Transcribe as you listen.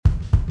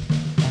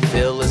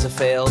Phil is a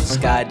failed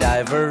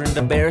skydiver, and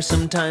a bear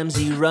sometimes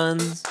he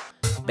runs.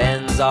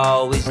 Ben's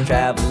always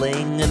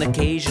traveling, an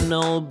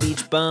occasional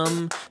beach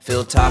bum.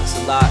 Phil talks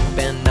a lot,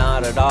 Ben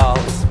not at all.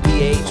 It's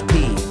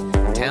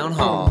PHP Town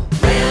Hall.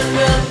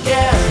 Random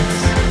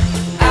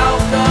guests,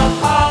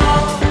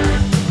 alcohol.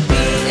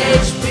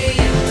 PHP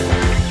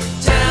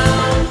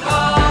Town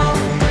Hall.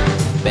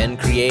 Ben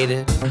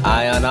created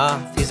Ion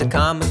Off, he's a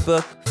comic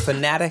book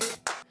fanatic.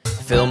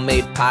 Phil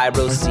made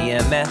Pyro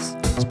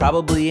CMS, he's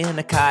probably in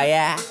a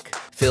kayak.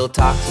 Phil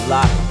talks a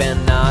lot,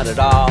 Ben not at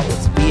all.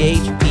 It's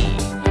PHP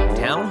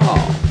Town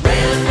Hall.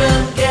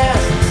 Random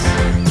guests,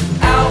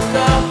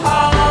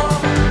 alcohol.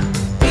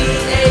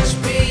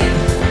 PHP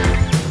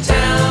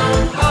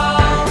Town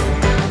Hall.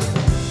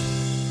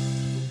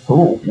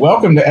 Cool.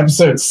 Welcome to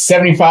episode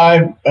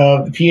 75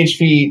 of the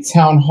PHP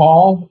Town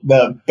Hall,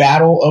 the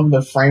Battle of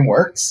the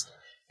Frameworks.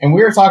 And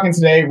we are talking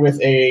today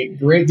with a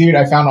great dude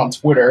I found on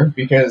Twitter,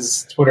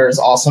 because Twitter is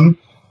awesome,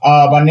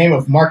 by the name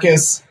of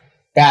Marcus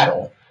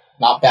Battle.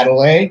 Not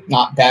Battle A,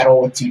 not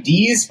Battle with two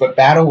D's, but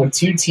Battle with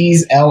two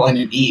T's, L, and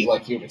an E,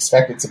 like you would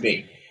expect it to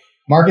be.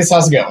 Marcus,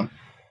 how's it going?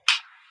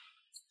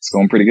 It's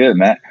going pretty good,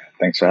 Matt.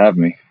 Thanks for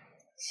having me.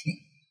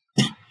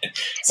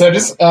 So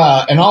just,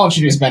 and I'll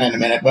introduce Ben in a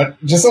minute,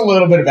 but just a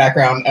little bit of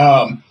background.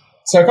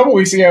 So a couple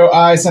weeks ago,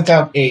 I sent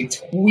out a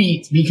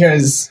tweet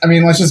because, I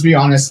mean, let's just be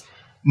honest,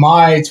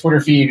 my Twitter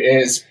feed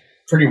is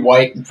pretty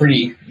white and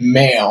pretty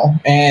male,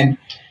 and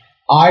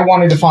I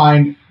wanted to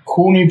find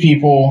cool new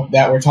people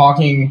that were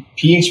talking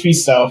PHP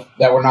stuff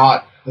that were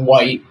not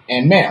white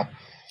and male.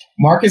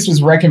 Marcus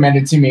was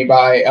recommended to me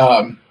by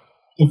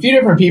a few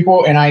different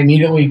people, and I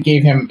immediately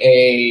gave him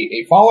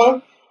a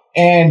follow,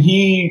 and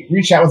he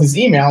reached out with his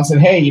email and said,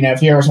 hey, you know,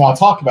 if you ever want to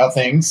talk about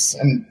things.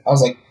 And I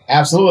was like,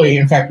 absolutely.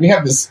 In fact, we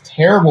have this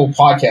terrible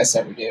podcast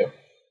that we do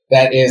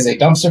that is a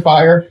dumpster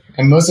fire,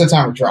 and most of the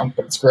time we're drunk,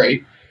 but it's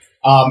great.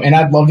 And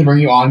I'd love to bring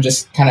you on,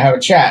 just kind of have a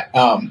chat.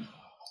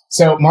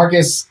 So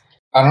Marcus,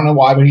 I don't know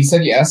why, but he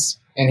said yes,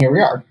 and here we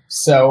are.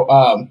 So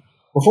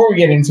before we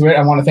get into it,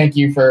 I want to thank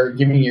you for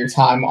giving me your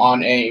time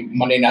on a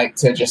Monday night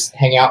to just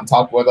hang out and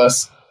talk with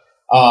us.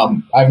 I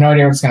have no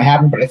idea what's going to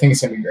happen, but I think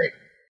it's going to be great.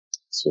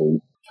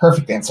 Sweet.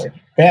 Perfect answer.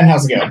 Ben,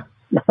 how's it going?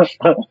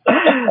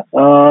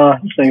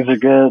 Things are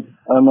good.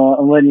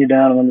 I'm letting you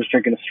down, and I'm just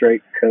drinking a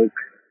straight Coke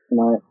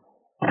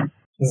tonight.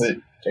 Is it?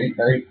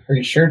 Are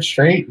you sure it's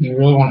straight? You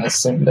really want to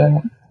assume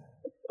that?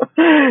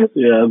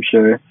 Yeah, I'm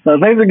sure. No,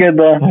 things are good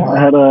though. Yeah. I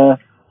had a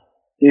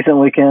decent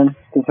weekend.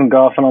 Did some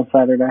golfing on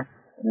Saturday,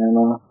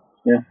 and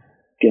yeah,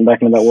 getting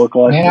back into that work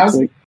life Man, this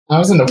week. I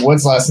was in the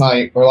woods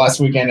last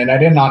weekend, and I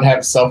did not have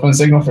a cell phone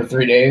signal for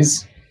 3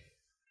 days,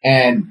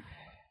 and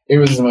it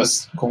was the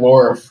most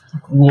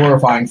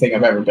glorifying thing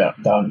I've ever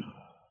done.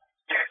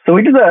 So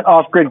we did that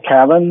off-grid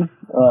cabin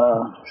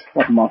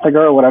like a month ago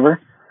or whatever.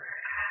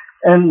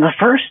 And the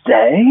first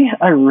day,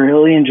 I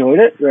really enjoyed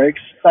it. Right?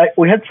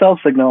 We had cell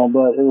signal,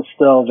 but it was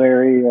still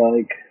very,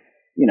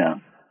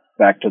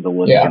 back to the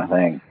woods kind of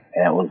thing.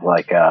 And it was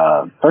like,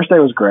 first day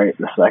was great.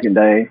 The second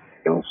day,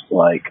 it was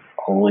like,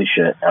 holy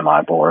shit, am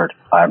I bored?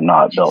 I'm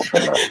not built for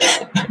this.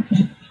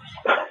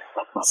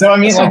 So, I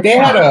mean, like, they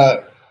had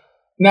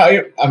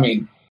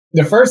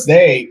the first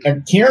day,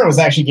 Kieran was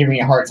actually giving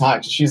me a hard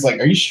time. She was like,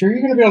 are you sure you're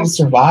going to be able to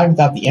survive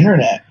without the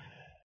internet?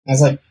 I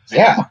was like,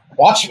 yeah,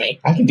 watch me.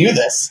 I can do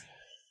this.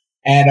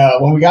 And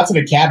when we got to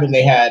the cabin,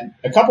 they had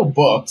a couple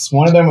books.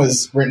 One of them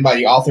was written by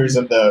the authors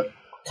of the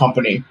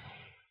company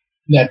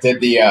that did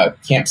the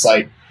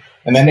campsite.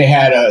 And then they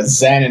had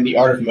Zen and the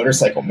Art of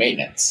Motorcycle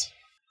Maintenance.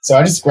 So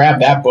I just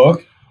grabbed that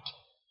book,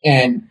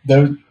 and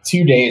those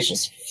 2 days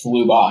just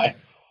flew by.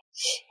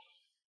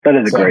 That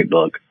is a great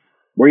book.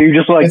 Were you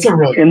just like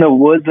in the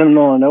woods in the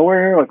middle of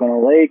nowhere, like on a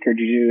lake, or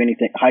did you do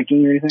anything,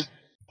 hiking or anything?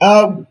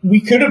 We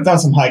could have done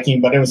some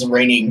hiking, but it was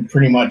raining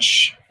pretty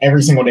much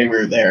every single day we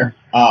were there.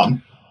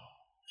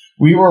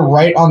 We were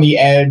right on the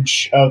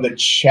edge of the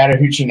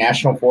Chattahoochee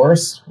National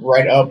Forest,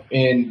 right up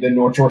in the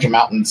North Georgia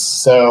mountains.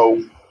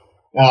 So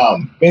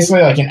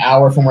basically like an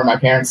hour from where my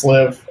parents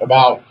live,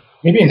 about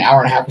maybe an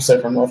hour and a half or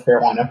so from North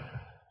Carolina.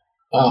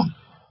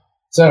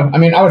 So, I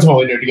mean, I would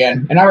totally do it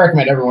again. And I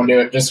recommend everyone do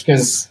it just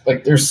because,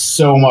 like, there's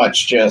so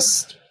much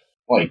just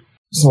a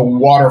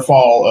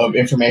waterfall of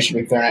information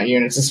being thrown at you.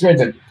 And it's just great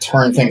to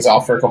turn things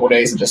off for a couple of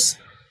days and just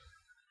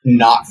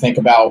not think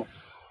about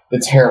the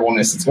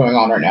terribleness that's going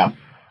on right now.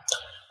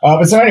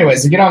 But so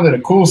anyways, to get on to the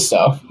cool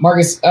stuff,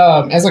 Marcus,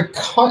 so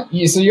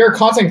you're a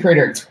content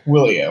creator at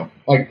Twilio.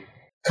 Like,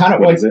 kind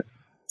of what is it?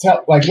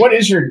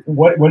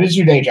 What is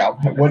your day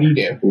job? What do you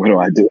do? What do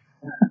I do?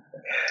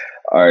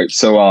 All right.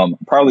 So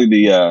probably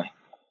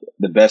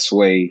the best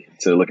way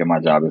to look at my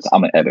job is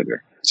I'm an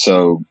editor.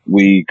 So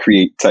we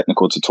create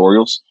technical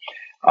tutorials,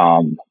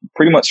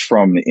 pretty much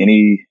from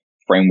any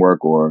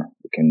framework, or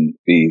it can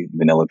be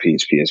vanilla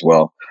PHP as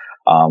well,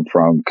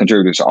 from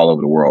contributors all over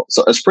the world.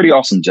 So it's a pretty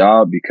awesome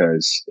job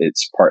because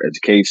it's part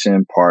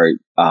education, part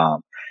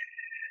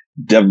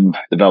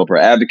developer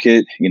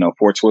advocate,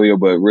 for Twilio,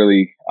 but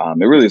really,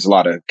 it really is a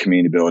lot of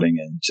community building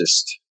and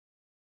just,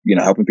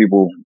 helping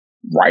people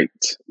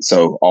write.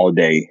 So all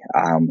day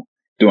I'm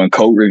doing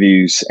code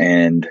reviews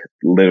and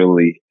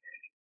literally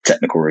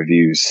technical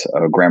reviews,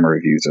 grammar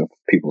reviews of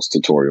people's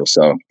tutorials.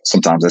 So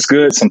sometimes it's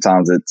good.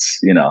 Sometimes it's,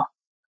 you know.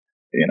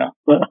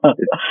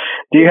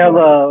 Do you have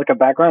like a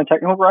background in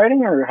technical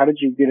writing, or how did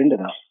you get into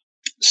that?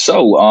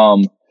 So,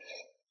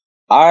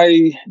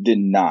 I did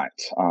not.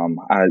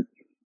 I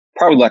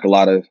probably like a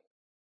lot of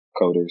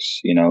coders,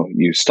 you know,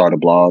 you start a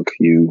blog,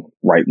 you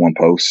write one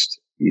post,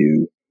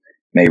 you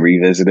may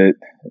revisit it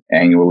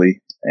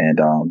annually. And,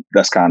 that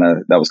was kind of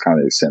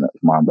the extent of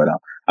mine. But,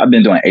 I've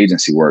been doing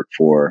agency work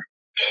for,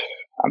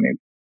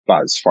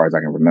 about as far as I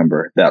can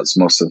remember. That was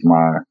most of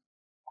my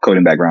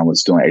coding background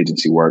was doing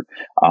agency work.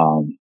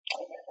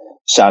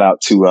 Shout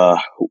out to,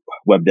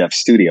 Web Dev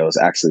Studios,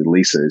 actually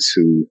Lisa's,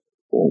 who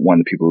one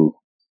of the people who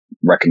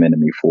recommended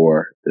me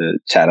for the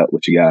chat up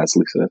with you guys,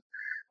 Lisa.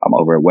 I'm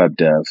over at Web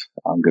Dev,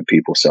 good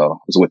people. So I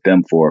was with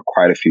them for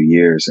quite a few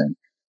years and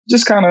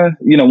just kind of,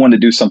 wanted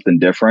to do something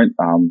different.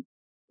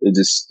 It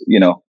just,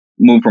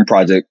 move from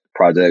project,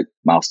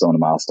 milestone to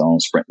milestone,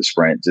 sprint to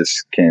sprint,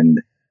 just can,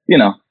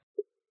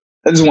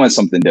 I just wanted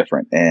something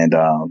different. And,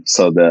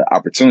 so the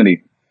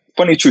opportunity,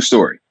 funny true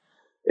story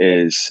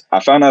is I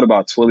found out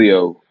about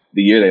Twilio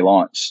the year they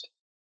launched,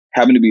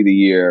 happened to be the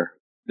year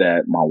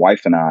that my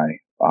wife and I,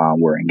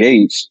 were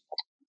engaged,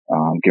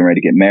 getting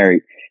ready to get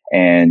married.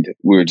 And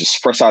we were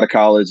just fresh out of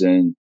college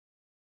and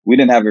we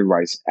didn't have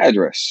everybody's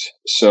address.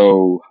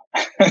 So,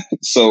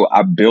 so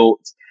I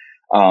built,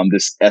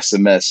 this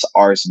SMS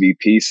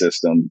RSVP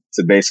system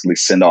to basically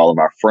send all of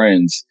our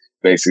friends,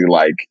 basically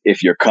like,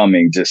 if you're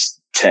coming, just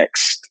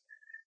text,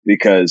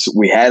 because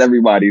we had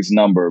everybody's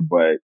number,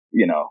 but,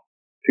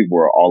 people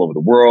were all over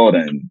the world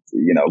and,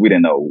 we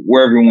didn't know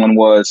where everyone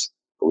was,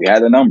 but we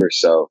had the number.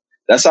 So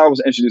that's how I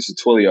was introduced to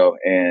Twilio.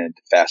 And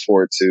fast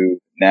forward to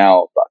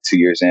now, about 2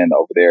 years in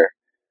over there.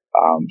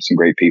 Some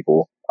great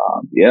people.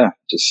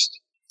 Just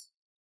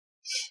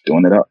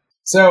doing it up.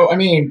 So,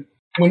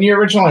 when you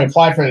originally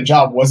applied for the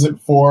job, was it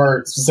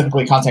for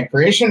specifically content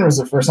creation or was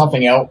it for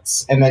something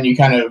else? And then you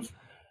kind of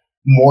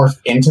morphed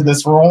into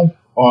this role?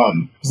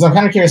 Because I'm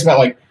kind of curious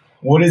about,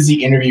 what is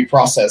the interview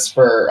process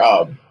for,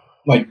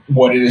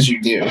 what it is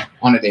you do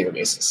on a daily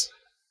basis?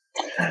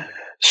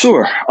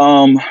 Sure.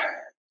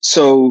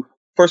 So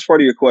first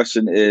part of your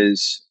question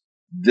is,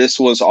 this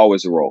was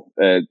always a role.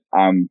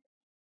 I'm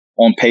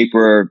on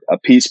paper a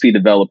PHP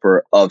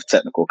developer of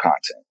technical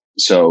content.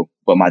 So,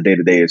 but my day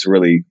to day is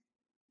really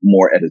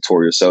more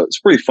editorial. So it's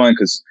pretty fun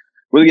because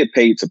we really get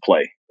paid to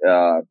play,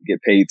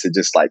 get paid to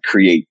just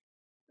create.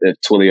 If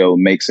Twilio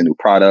makes a new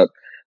product,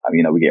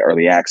 we get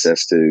early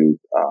access to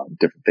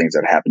different things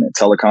that happen in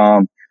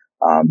telecom,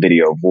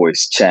 video,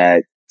 voice,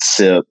 chat,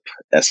 SIP,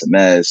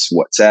 SMS,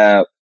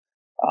 WhatsApp.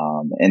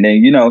 And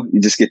then, you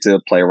just get to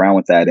play around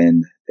with that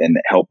and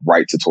help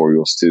write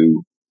tutorials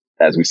to,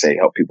 as we say,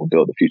 help people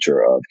build the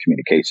future of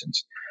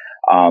communications.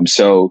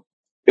 So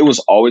it was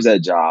always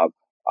that job.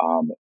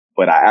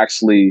 But I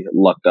actually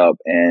lucked up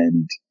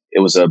and it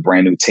was a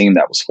brand new team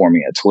that was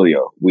forming at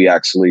Twilio. We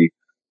actually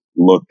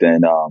looked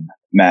in,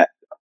 Matt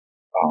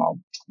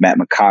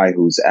McKay,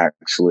 who's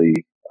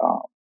actually,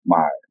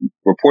 my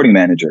reporting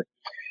manager.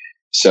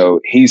 So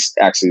he's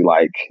actually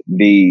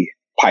the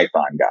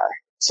Python guy.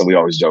 So we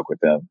always joke with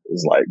him.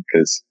 It's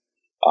cause,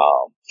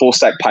 full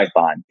stack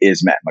Python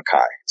is Matt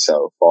McKay.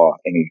 So for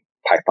any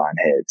Python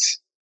heads,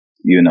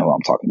 you know who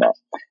I'm talking about.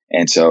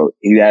 And so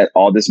he had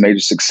all this major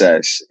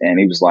success and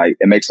he was like,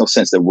 it makes no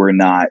sense that we're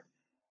not,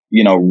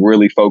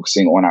 really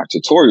focusing on our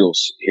tutorials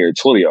here at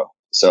Twilio.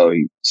 So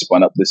he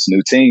spun up this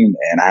new team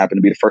and I happened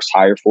to be the first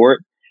hire for it.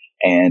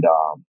 And,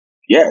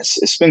 yes,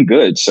 it's been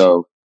good.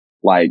 So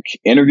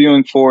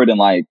interviewing for it and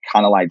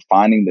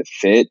finding the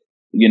fit,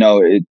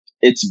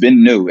 it's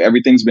been new.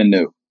 Everything's been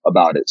new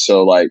about it.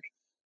 So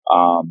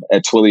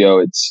at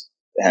Twilio, it's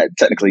had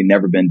technically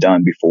never been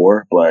done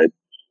before, but,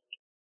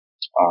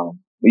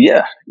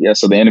 yeah.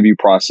 So the interview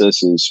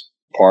process is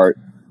part,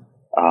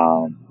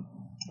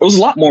 it was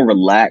a lot more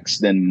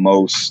relaxed than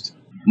most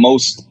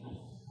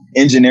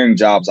engineering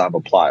jobs I've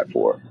applied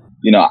for.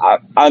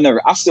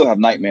 I still have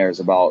nightmares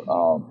about,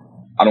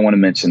 I don't want to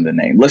mention the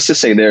name. Let's just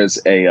say there's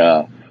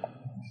a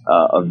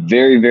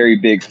very, very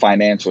big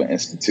financial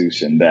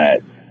institution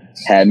that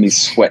had me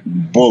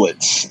sweating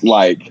bullets.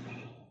 I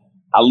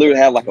literally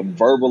had a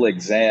verbal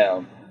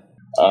exam.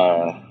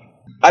 I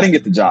didn't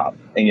get the job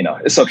and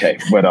it's okay,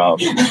 but,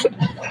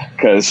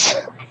 cause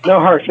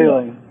no hard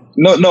feelings.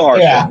 No hard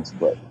feelings,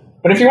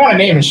 but if you want to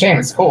name and shame,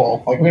 it's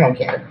cool. We don't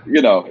care.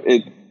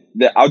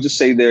 I'll just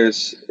say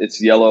it's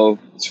yellow,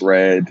 it's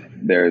red.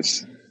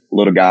 There's a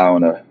little guy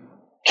on a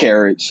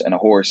carriage and a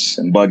horse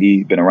and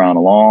buggy, been around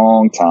a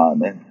long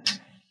time. And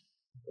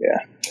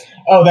yeah.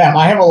 Oh, them.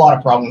 I have a lot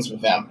of problems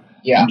with them.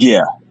 Yeah.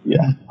 Yeah.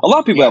 A lot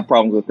of people have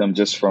problems with them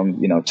just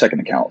from, checking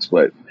accounts,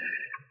 but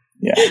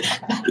yeah.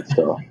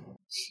 So,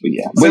 but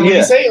yeah. So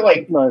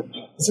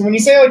when you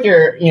say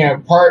you're,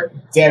 part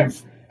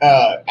dev,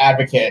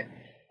 advocate,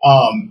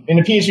 in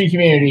the PHP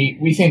community,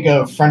 we think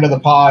of friend of the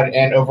pod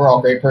and overall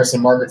great person,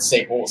 Margaret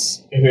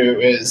Staples, who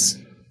is,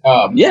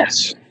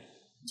 yes,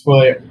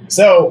 Twilio.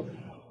 So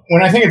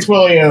when I think of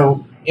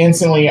Twilio,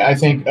 instantly I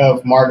think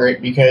of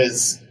Margaret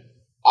because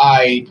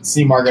I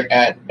see Margaret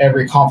at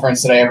every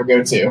conference that I ever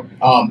go to.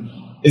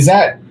 Is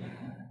that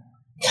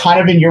kind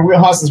of in your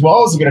wheelhouse as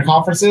well? Is it go to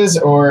conferences,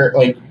 or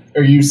like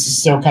are you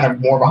still kind of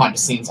more behind the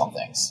scenes on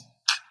things?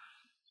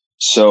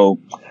 So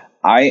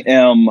I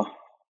am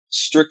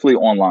strictly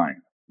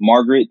online.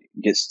 Margaret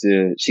gets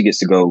to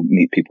go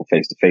meet people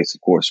face to face,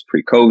 of course,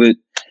 pre-COVID,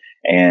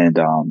 and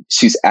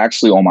she's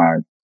actually on my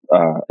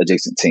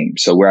adjacent team.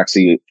 So we're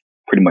actually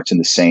pretty much in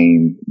the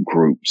same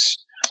groups.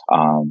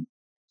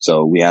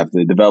 So we have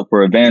the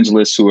developer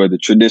evangelists who are the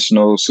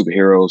traditional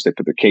superheroes. They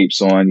put their capes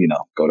on,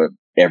 go to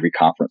every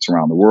conference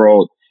around the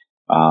world.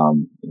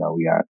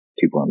 We got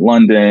people in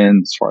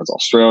London, as far as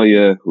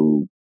Australia,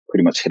 who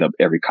pretty much hit up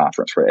every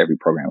conference for every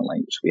programming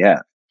language we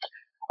have.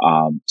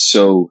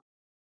 So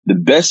the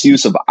best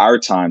use of our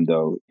time,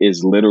 though,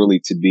 is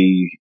literally to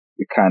be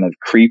the kind of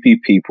creepy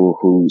people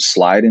who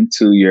slide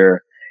into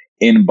your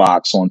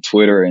inbox on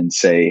Twitter and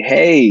say,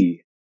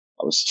 hey,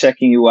 I was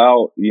checking you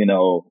out,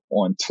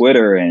 on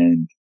Twitter,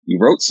 and you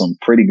wrote some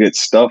pretty good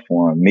stuff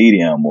on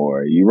Medium,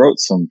 or you wrote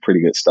some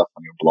pretty good stuff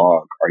on your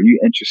blog. Are you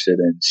interested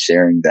in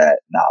sharing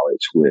that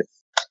knowledge with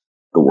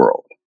the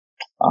world?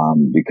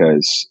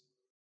 Because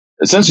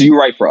essentially you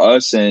write for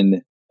us,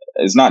 and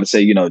it's not to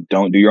say,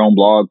 don't do your own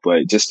blog,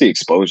 but just the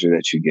exposure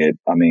that you get.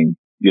 I mean,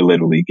 you're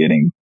literally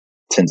getting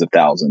tens of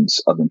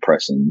thousands of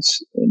impressions,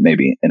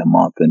 maybe in a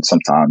month, and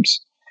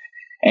sometimes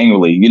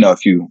annually.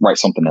 If you write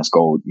something that's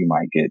gold, you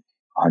might get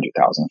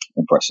 100,000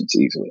 impressions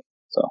easily.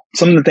 So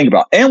something to think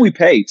about. And we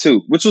pay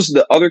too, which was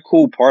the other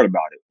cool part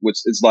about it,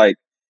 which is like,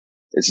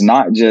 it's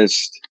not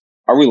just,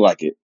 I really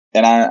like it.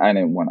 And I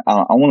don't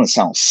want to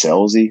sound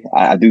salesy.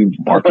 I do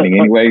marketing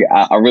anyway.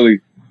 I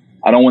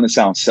don't want to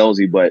sound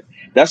salesy, but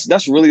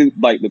that's really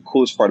like the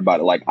coolest part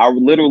about it. Like I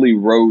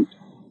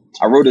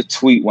wrote a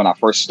tweet when I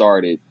first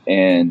started,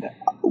 and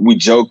we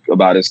joke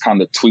about it's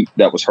kind of the tweet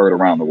that was heard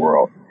around the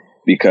world,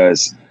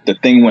 because the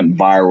thing went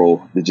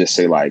viral to just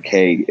say like,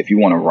 hey, if you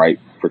want to write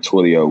for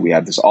Twilio, we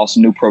have this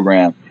awesome new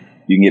program.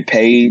 You can get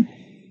paid,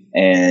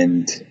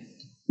 and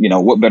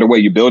what better way?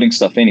 You're building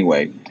stuff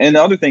anyway. And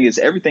the other thing is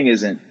everything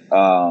isn't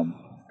a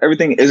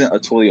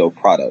Twilio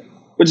product,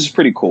 which is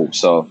pretty cool.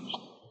 So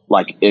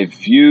like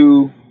if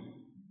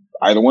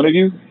either one of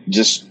you,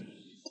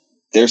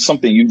 there's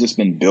something you've just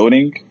been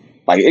building,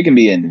 like it can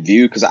be in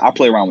Vue, because I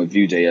play around with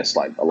Vue.js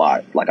like a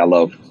lot. Like I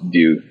love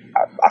Vue.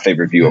 I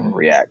favor Vue over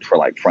React for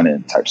like front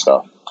end type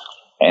stuff.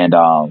 And,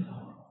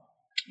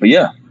 but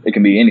yeah, it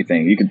can be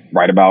anything. You could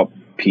write about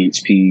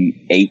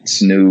PHP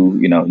 8's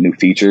new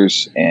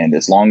features. And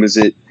as long as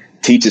it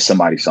teaches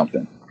somebody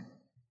something,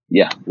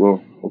 yeah,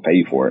 we'll pay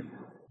you for it.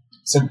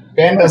 So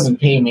Ben doesn't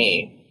pay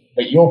me,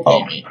 but you'll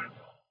pay me.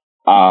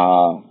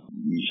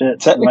 Shit,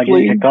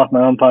 technically, I kicked off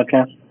my own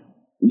podcast.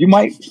 You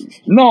might.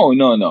 No.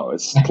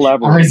 It's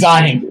collaboration. I'm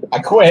resigning. I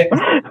quit.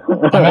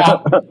 I'm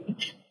out.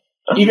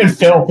 Even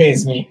Phil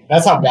pays me.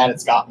 That's how bad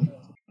it's gotten.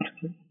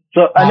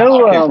 So I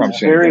know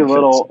very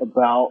little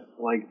about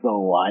like the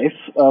life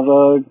of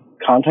a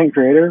content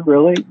creator,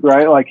 really,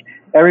 right? Like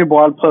every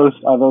blog post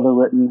I've ever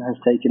written has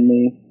taken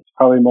me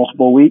probably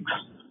multiple weeks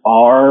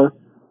or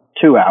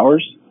 2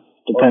 hours,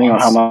 depending on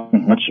how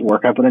much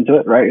work I put into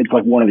it, right? It's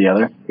like one or the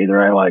other. Either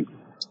I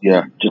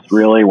just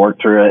really work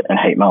through it and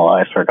hate my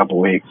life for a couple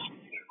of weeks,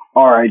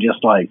 or I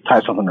just like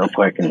type something real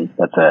quick and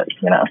that's it,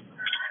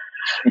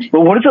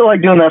 But what is it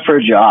like doing that for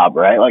a job,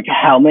 right? Like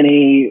how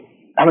many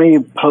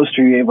posts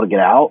are you able to get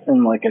out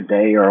in like a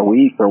day or a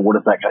week, or what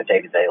does that kind of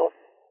day to day look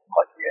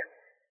like for you?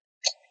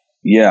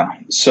 Yeah.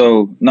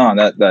 So no,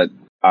 that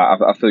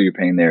I feel your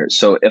pain there.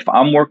 So if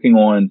I'm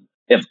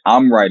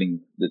writing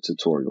the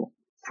tutorial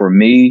for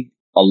me,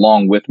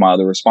 along with my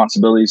other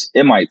responsibilities,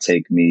 it might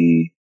take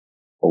me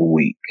a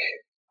week.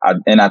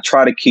 I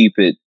try to keep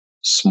it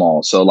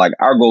small. So like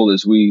our goal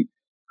is we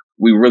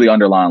really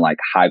underline like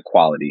high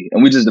quality,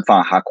 and we just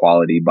define high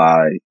quality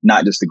by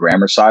not just the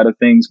grammar side of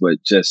things,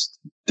 but just,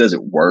 does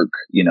it work?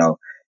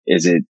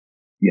 Is it,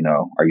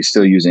 are you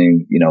still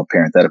using,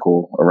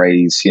 parenthetical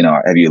arrays?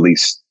 Have you at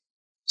least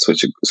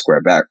switched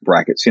square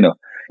brackets,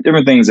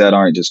 different things that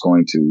aren't just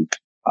going to,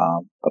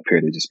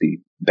 appear to just be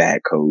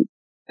bad code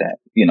that,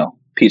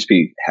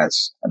 PHP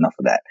has enough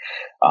of that,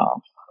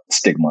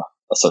 stigma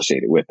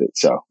associated with it.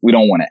 So we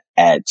don't want to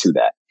add to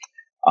that.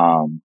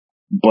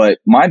 But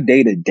my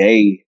day to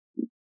day,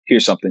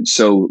 here's something.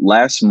 So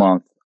last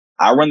month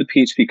I run the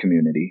PHP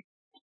community.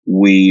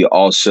 We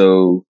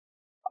also,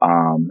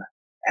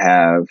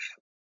 have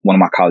one of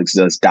my colleagues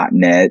does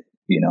 .NET,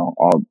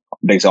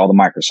 basically all the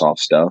Microsoft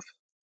stuff,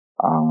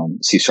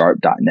 C#,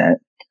 .NET.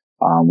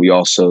 We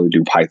also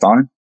do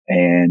Python,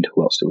 and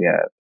who else do we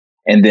have?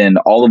 And then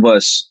all of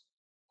us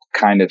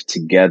kind of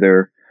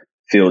together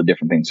field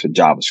different things for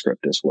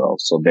JavaScript as well.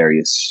 So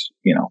various,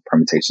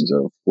 permutations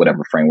of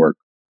whatever framework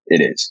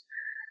it is.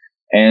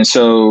 And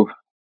so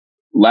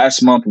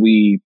last month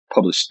we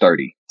published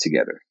 30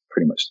 together,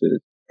 pretty much the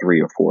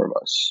 3 or 4 of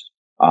us.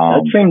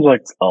 That seems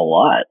like a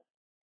lot.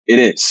 It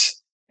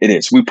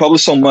is. We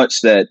publish so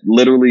much that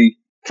literally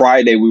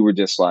Friday we were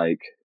just like,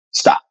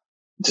 stop,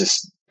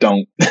 just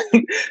don't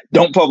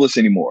don't publish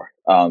anymore.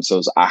 So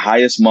it's our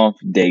highest month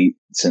date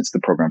since the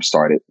program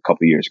started a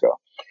couple of years ago.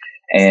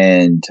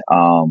 And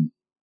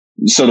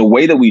so the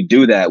way that we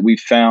do that, we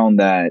found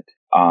that,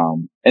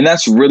 and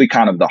that's really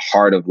kind of the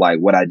heart of like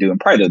what I do. And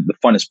probably the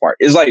funnest part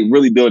is like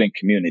really building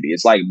community.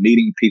 It's like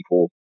meeting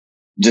people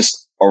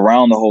just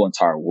around the whole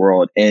entire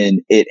world.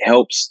 And it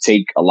helps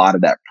take a lot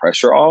of that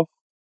pressure off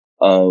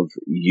of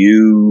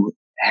you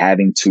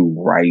having to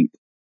write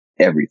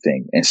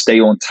everything and stay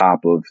on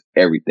top of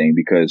everything,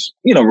 because,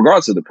 you know,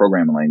 regardless of the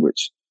programming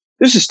language,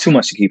 there's just too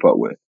much to keep up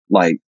with.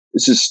 Like,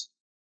 it's just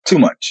too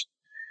much.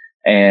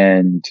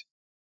 And,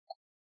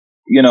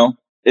 you know,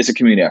 it's a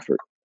community effort.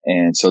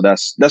 And so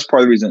that's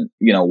part of the reason,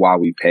 you know, why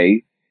we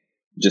pay,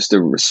 just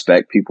to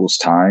respect people's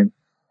time.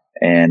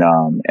 And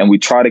we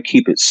try to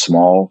keep it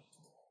small.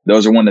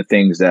 Those are one of the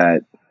things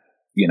that,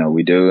 you know,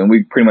 we do. And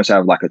we pretty much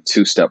have like a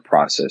 2-step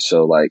process.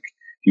 So like,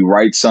 you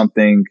write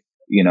something,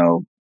 you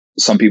know,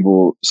 some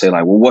people say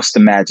like, well, what's the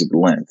magic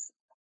length?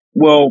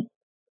 Well,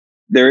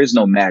 there is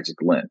no magic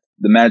length.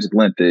 The magic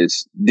length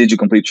is, did you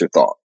complete your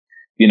thought?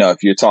 You know,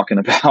 if you're talking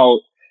about,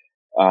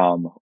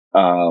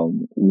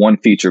 one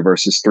feature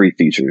versus 3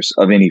 features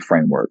of any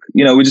framework,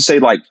 you know, we just say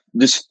like,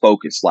 just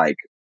focus, like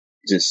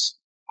just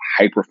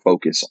hyper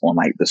focus on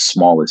like the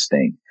smallest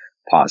thing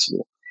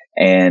possible.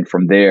 And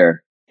from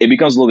there, it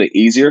becomes a little bit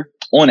easier.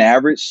 On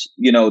average,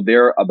 you know,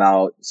 they're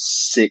about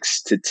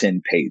 6 to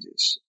 10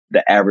 pages.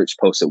 The average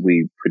post that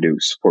we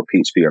produce for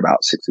PHP are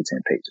about 6 to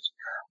 10 pages,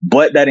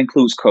 but that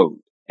includes code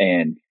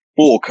and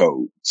full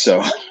code.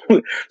 So,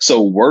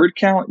 so word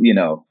count, you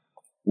know,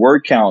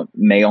 word count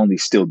may only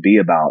still be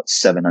about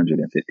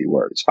 750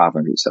 words,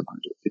 500,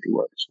 750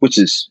 words, which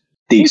is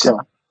decent.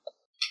 Okay.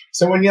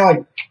 So when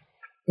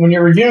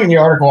you're reviewing the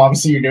article,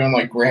 obviously you're doing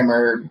like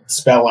grammar,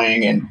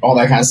 spelling, and all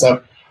that kind of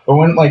stuff. But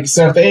when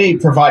so if they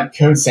provide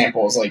code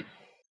samples, like,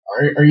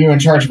 are you in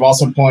charge of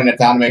also pulling it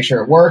down to make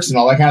sure it works and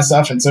all that kind of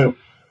stuff? And so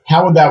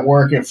how would that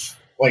work if,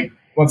 like,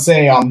 let's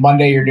say on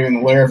Monday you're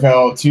doing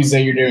Laravel,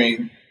 Tuesday you're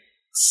doing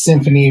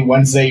Symfony,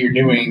 Wednesday you're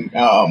doing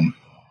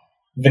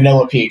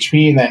vanilla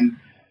PHP, and then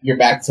you're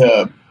back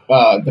to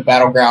the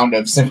battleground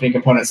of Symfony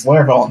components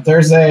Laravel on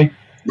Thursday?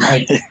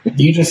 Like,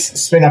 do you just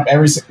spin up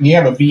do you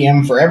have a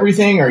VM for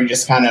everything, or you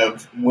just kind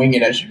of wing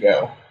it as you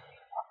go?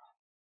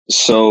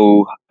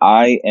 So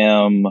I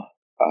am,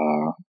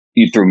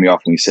 you threw me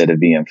off when you said a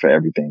VM for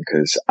everything,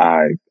 because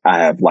I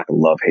have like a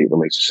love-hate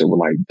relationship with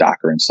like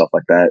Docker and stuff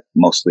like that,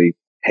 mostly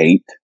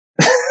hate.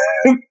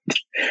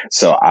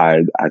 So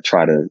I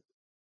try to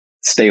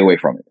stay away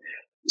from it.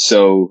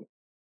 So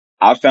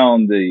I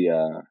found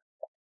the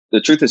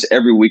truth is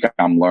every week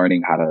I'm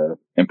learning how to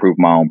improve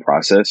my own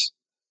process,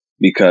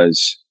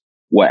 because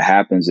what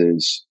happens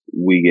is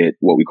we get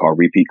what we call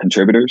repeat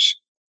contributors,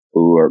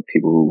 who are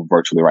people who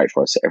virtually write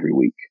for us every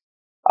week.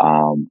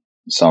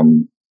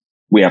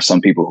 We have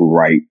some people who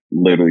write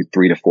literally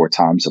 3 to 4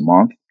 times a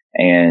month,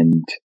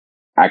 and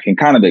I can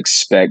kind of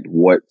expect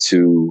what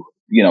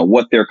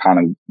they're kind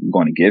of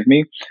going to give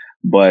me.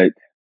 But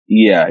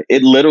yeah,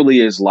 it literally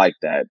is like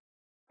that.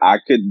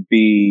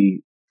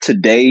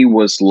 Today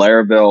was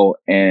Laravel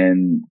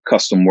and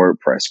custom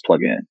WordPress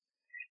plugin.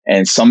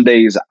 And some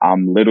days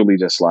I'm literally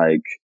just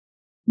like,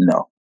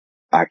 no,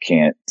 I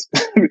can't,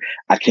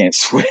 I can't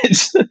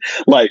switch.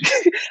 Like,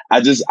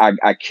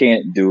 I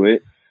can't do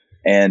it.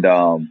 And,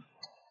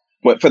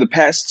 but for the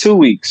past 2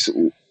 weeks,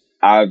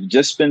 I've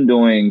just been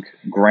doing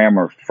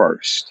grammar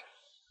first.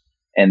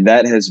 And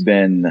that has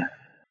been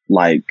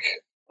like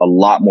a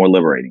lot more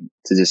liberating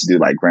to just do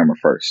like grammar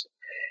first.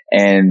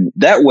 And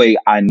that way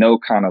I know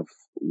kind of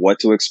what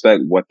to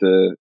expect,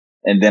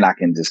 and then I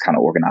can just kind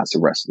of organize the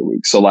rest of the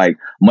week. So like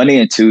Monday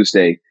and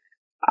Tuesday,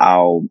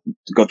 I'll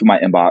go through my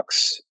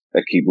inbox. I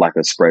keep like a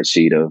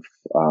spreadsheet of,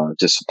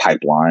 just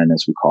pipeline,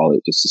 as we call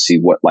it, just to see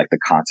what like the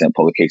content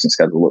publication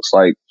schedule looks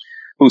like,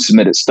 who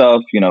submitted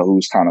stuff, you know,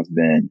 who's kind of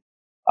been,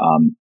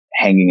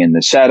 hanging in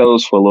the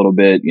shadows for a little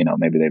bit. You know,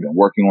 maybe they've been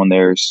working on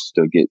theirs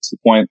to get to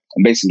the point,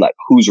 and basically like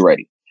who's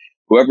ready.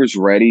 Whoever's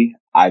ready,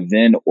 I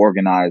then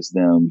organize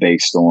them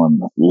based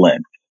on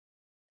length.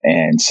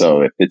 And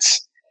so if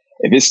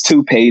it's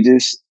 2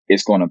 pages,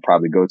 it's going to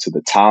probably go to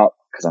the top,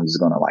 because I'm just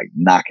going to like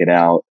knock it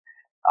out.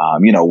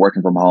 You know,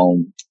 working from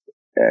home,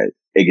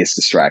 it gets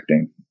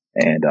distracting.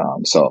 And,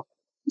 so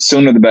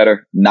sooner the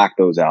better, knock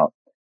those out.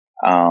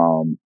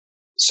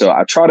 So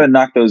I try to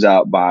knock those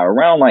out by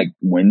around like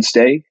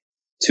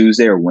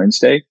Tuesday or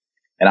Wednesday.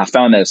 And I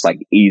found that it's like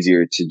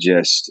easier to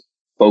just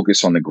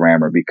focus on the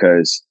grammar,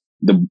 because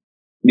the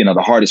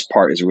hardest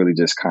part is really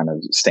just kind of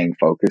staying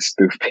focused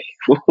through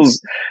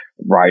people's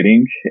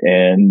writing.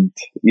 And,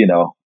 you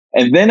know,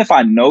 and then if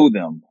I know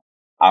them,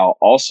 I'll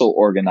also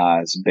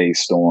organize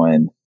based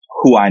on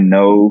who I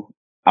know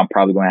I'm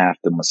probably going to have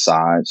to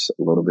massage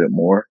a little bit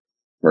more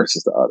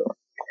versus the other.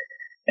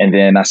 And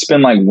then I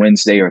spend like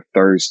Wednesday or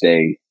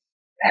Thursday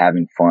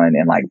having fun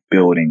and like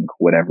building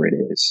whatever it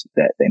is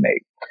that they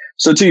make.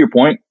 So to your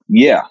point,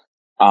 yeah,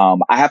 I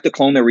have to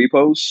clone their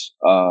repos.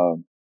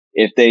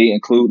 if they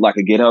include like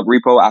a GitHub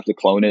repo, I have to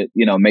clone it,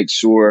 make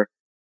sure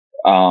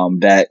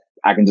that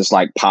I can just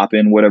like pop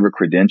in whatever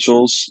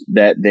credentials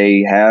that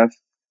they have.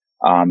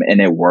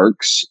 And it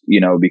works,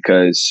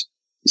 because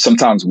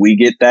sometimes we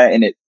get that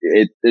and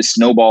it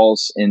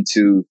snowballs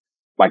into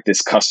like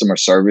this customer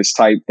service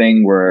type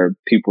thing where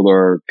people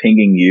are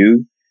pinging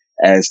you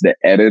as the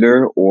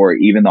editor or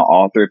even the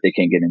author if they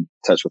can't get in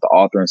touch with the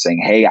author and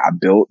saying, hey, I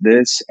built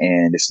this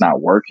and it's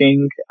not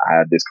working. I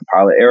have this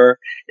compiler error.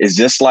 It's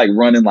just like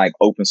running like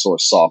open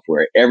source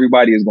software.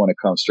 Everybody is going to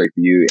come straight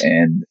to you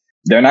and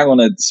they're not going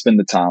to spend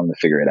the time to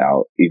figure it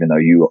out, even though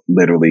you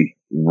literally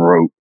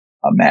wrote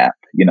a map.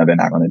 They're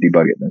not going to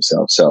debug it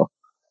themselves. So,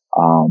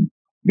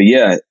 but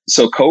yeah,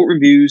 so code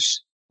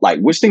reviews,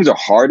 like which things are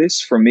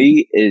hardest for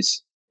me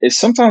is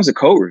sometimes the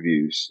code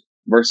reviews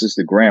versus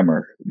the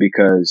grammar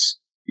because,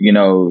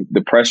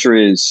 the pressure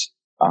is,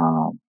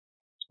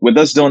 with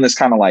us doing this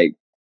kind of like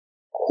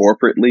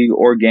corporately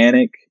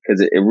organic,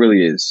 because it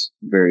really is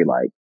very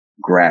like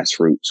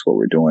grassroots what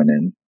we're doing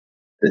in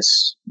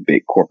this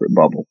big corporate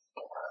bubble.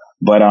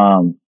 But,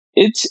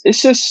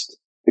 it's just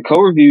the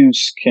code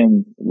reviews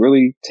can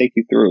really take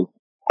you through.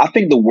 I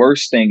think the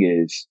worst thing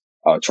is,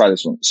 try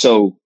this one.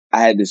 So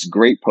I had this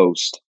great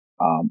post,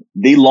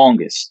 the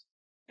longest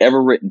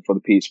ever written for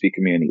the PHP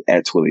community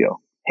at Twilio,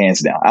 hands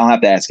down. I don't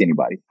have to ask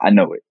anybody. I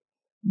know it.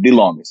 The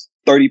longest,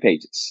 45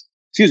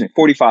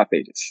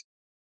 pages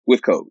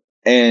with code.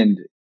 And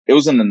it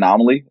was an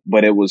anomaly,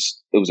 but it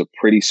was a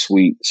pretty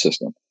sweet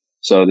system.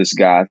 So this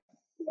guy,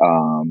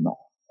 I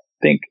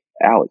think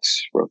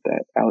Alex wrote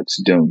that. Alex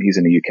Doon, he's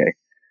in the UK.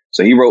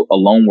 So he wrote a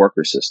lone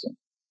worker system.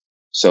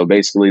 So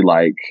basically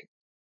like,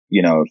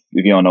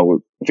 if you don't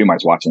know, if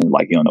anybody's watching,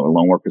 like, you don't know what a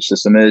lone worker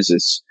system is,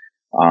 it's,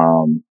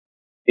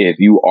 if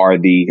you are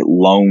the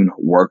lone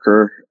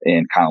worker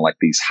in kind of like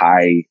these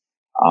high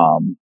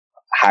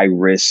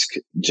risk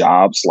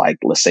jobs, like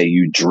let's say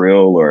you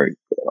drill or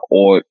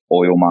oil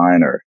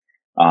mine or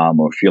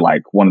if you're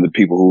like one of the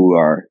people who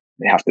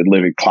have to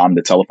literally climb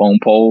the telephone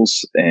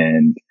poles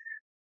and,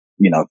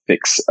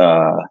 fix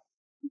a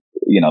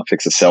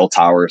cell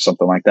tower or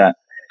something like that.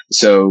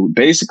 So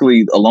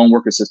basically a lone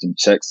worker system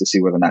checks to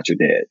see whether or not you're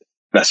dead.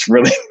 That's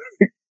really,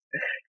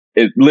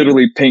 it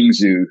literally pings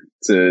you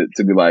to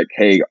be like,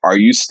 hey, are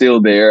you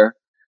still there?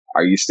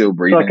 Are you still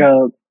breathing? It's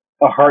like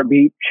a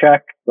heartbeat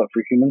check, but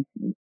for humans.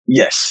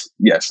 Yes,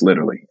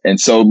 literally. And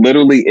so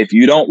literally if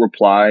you don't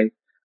reply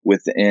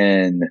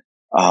within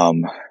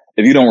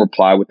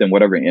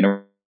whatever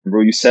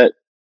interval you set,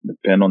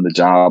 depend on the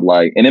job,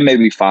 like, and it may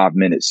be 5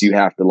 minutes, you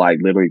have to like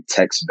literally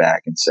text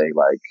back and say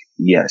like,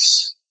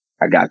 yes,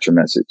 I got your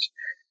message.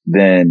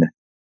 Then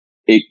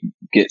it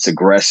gets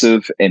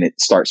aggressive and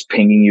it starts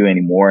pinging you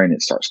anymore and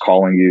it starts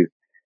calling you.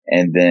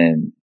 And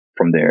then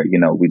from there,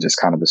 we just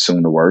kind of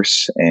assume the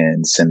worst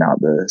and send out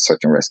the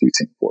search and rescue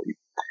team for you.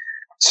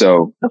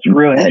 So that's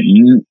really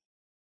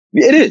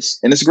it is.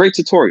 And it's a great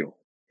tutorial.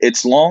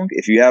 It's long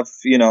if you have,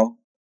 a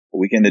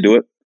weekend to do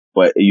it,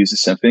 but it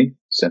uses Symfony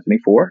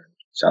 4,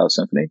 shout out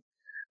Symfony.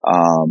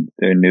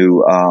 Their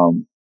new, I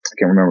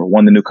can't remember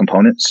one of the new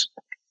components,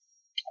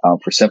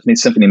 for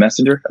Symfony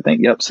Messenger, I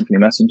think. Yep. Symfony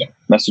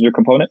Messenger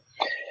component,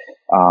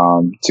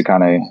 to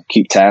kind of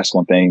keep tabs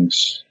on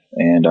things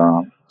and,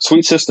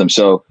 sweet system.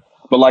 So,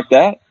 but like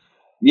that,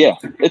 yeah,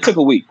 it took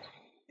a week.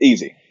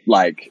 Easy.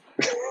 Like,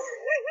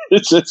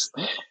 it took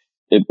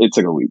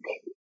a week.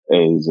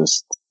 It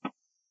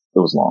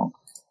was long,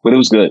 but it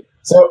was good.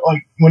 So,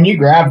 like, when you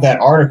grabbed that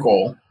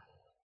article,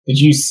 did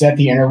you set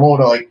the interval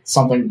to like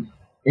something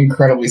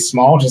incredibly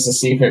small just to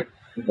see if it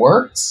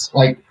works?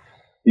 Like,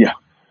 yeah,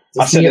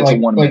 I set it to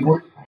 1 minute.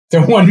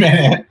 To 1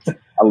 minute.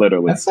 I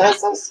literally.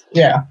 That's,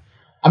 yeah.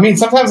 I mean,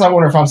 sometimes I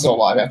wonder if I'm still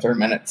alive after a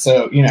minute.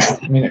 So,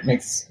 it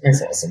makes a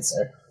lot of sense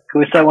there.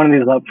 Can we set one of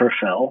these up for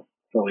Phil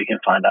so we can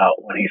find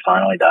out when he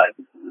finally died?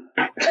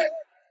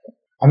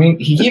 I mean,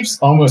 he keeps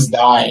almost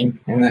dying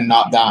and then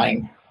not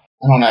dying.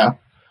 I don't know.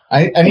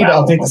 I need to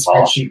update the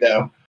spreadsheet,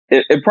 though.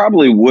 It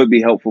probably would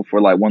be helpful for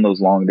like one of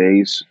those long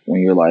days when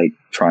you're like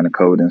trying to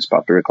code and it's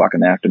about 3 o'clock in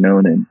the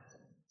afternoon and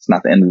it's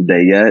not the end of the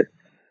day yet.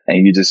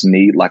 And you just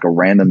need like a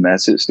random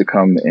message to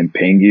come and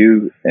ping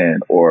you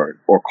and or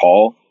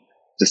call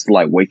just to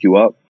like wake you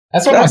up.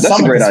 That's what my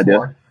stomach is. That's a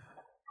great idea.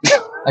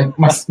 Like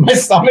my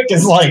stomach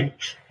is like,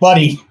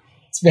 buddy,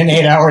 it's been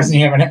 8 hours and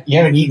you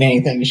haven't eaten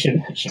anything. You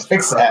should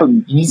fix that.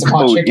 You need some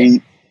hot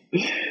chicken.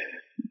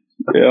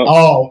 Yeah.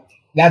 Oh,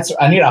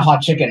 I need a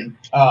hot chicken.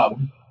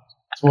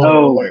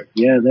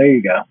 Yeah, there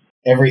you go.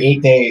 Every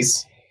 8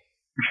 days.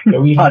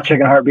 Hot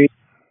chicken heartbeat.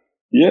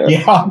 Yeah.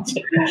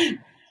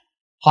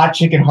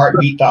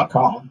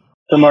 Hotchickenheartbeat.com.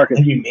 So Marcus,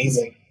 that'd be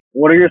amazing.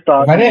 What are your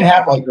thoughts? If I didn't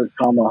have like Oxford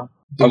comma.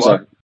 I'm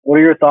sorry. What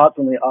are your thoughts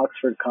on the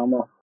Oxford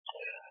comma?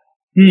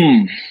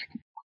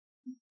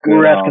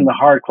 We're asking the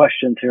hard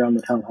questions here on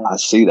the town hall. I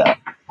see that.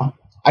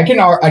 I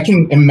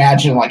can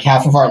imagine like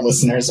half of our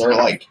listeners are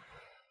like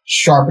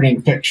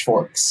sharpening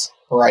pitchforks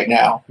right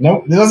now.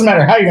 No, it doesn't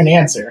matter how you're going to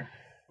answer,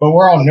 but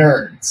we're all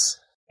nerds,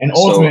 and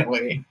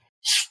ultimately,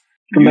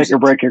 to make or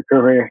break your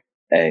career.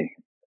 Hey,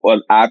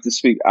 Well, I have to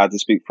speak. I have to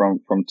speak from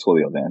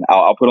Twilio. Then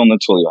I'll put on the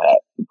Twilio hat.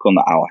 Put on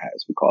the owl hat,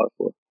 as we call it,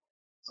 for,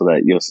 so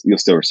that you'll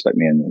still respect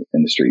me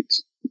in the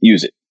streets.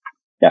 Use it.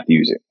 You have to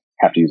use it.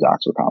 Have to use the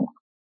Oxford comma.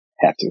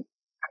 Have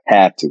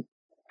to.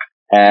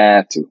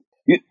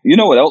 You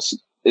know what else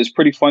is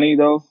pretty funny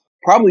though?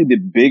 Probably the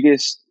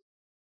biggest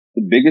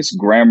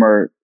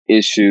grammar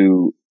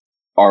issue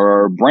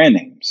are brand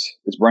names.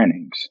 It's brand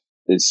names.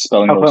 It's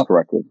spelling those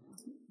correctly.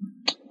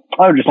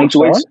 Oh, just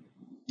punctuation.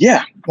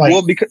 Yeah. Like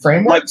well, because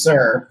frameworks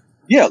or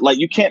like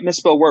you can't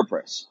misspell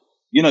WordPress.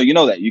 You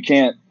know that you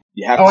can't.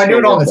 You have. Oh, to I do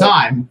it all the WordPress.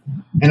 time,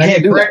 and I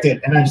get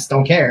corrected, and I just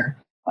don't care.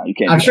 You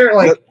can't. I'm sure,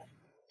 like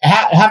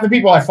half the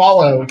people I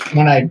follow,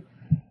 when I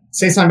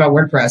say something about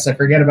WordPress, I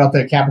forget about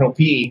the capital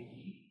P,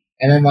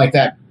 and then like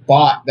that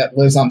bot that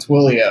lives on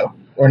Twilio,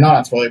 or not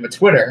on Twilio, but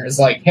Twitter is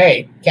like,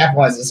 "Hey,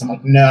 capitalize this." I'm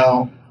like,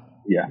 "No,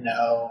 yeah,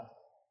 no."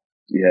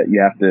 Yeah,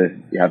 you have to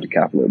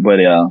capitalize,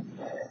 but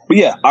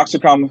yeah,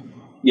 Oxford comma.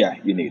 Yeah,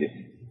 you need it.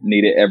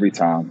 Need it every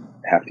time.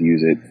 Have to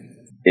use it.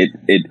 It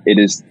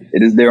is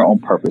there on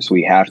purpose.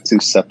 We have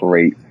to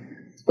separate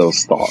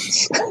those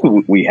thoughts.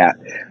 we have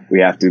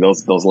to.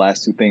 Those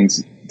last two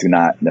things do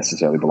not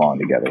necessarily belong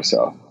together.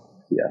 So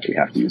yeah, we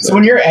have to use it. So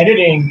when you're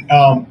editing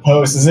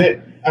posts, is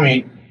it? I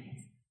mean,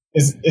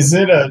 is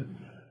it do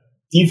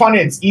you find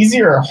it's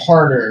easier or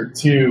harder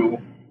to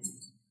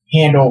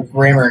handle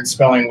grammar and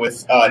spelling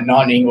with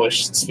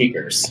non-English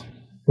speakers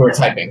who are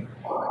typing?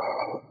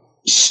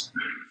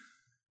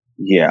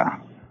 Yeah.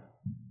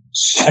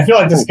 I feel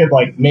like this could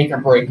like make or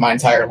break my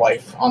entire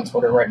life on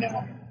Twitter right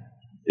now.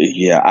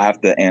 Yeah, I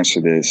have to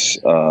answer this.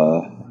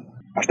 I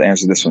have to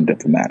answer this one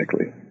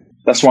diplomatically.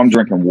 That's why I'm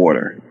drinking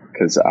water,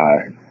 because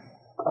I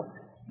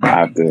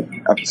have to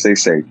stay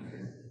safe.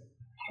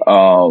 They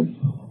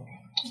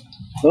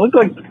look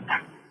like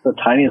the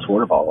tiniest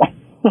water bottle.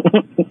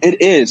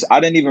 It is.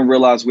 I didn't even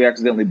realize we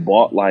accidentally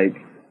bought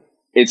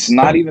it's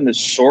not even the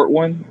short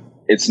one.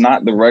 It's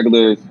not the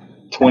regular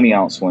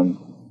 20-ounce one.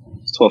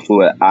 12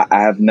 fluid.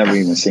 I have never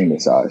even seen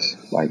this size.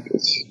 It's like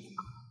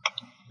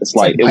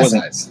it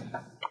wasn't. Size.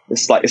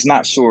 It's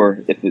not sure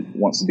if it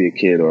wants to be a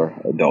kid or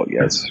adult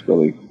yet. It's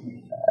really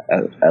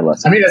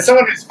adolescent. I mean, as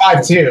someone who's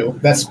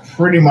 5'2", that's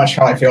pretty much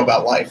how I feel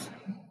about life.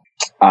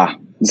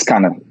 It's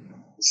kind of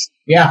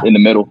in the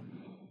middle.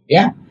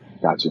 Yeah,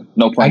 gotcha.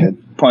 No pun.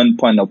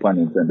 No pun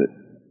intended.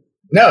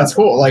 No, it's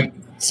cool. Like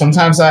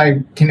sometimes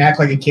I can act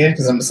like a kid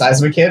because I'm the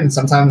size of a kid, and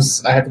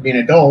sometimes I have to be an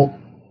adult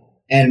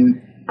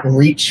and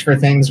reach for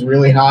things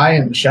really high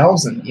in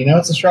shelves, and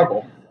it's a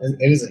struggle. It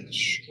is a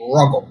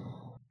struggle.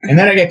 And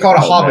then I get called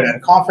a hobbit at a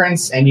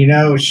conference, and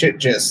shit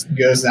just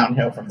goes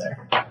downhill from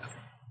there.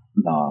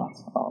 Nah,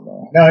 oh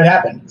man. No, it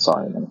happened.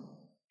 Sorry, man.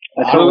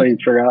 I totally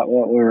forgot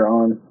what we were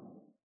on.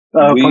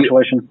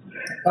 Punctuation.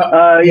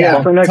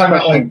 So next talking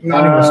about like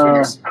non-English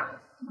speakers.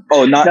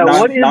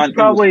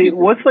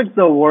 What's like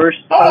the worst?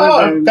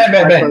 Ben.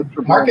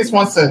 Marcus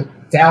wants to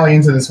dally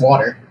into this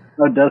water.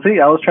 Oh, does he?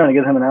 I was trying to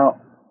get him an out.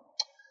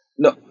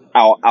 No,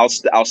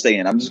 I'll stay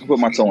in. I'm just gonna put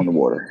my toe in the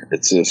water.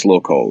 It's just a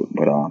little cold,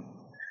 but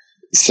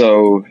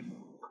so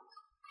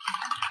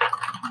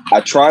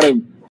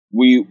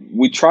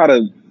we try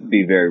to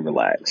be very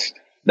relaxed.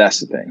 That's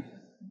the thing.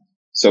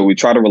 So we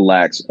try to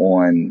relax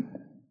on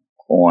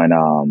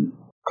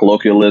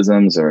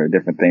colloquialisms or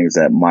different things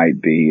that might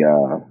be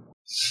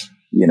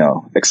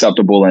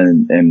acceptable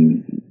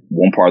in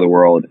one part of the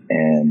world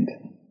and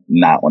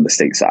not on the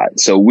state side.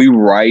 So we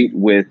write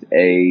with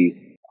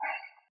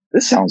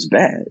this sounds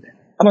bad.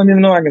 I don't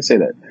even know I can say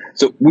that.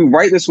 So we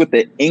write this with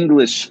the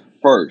English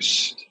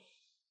first,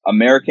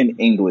 American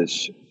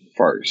English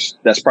first.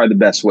 That's probably the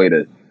best way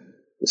to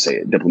say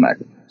it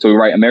diplomatically. So we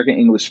write American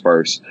English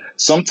first.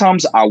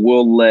 Sometimes I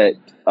will let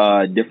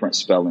different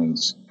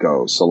spellings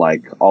go. So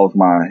like all of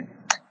my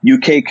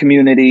UK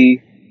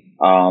community,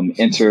 you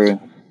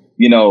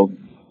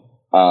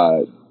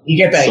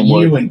get that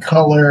U in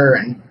color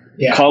and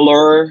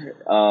color,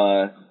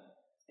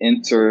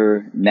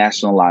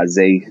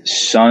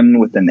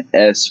 internationalization with an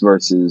S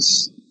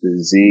versus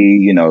the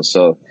Z,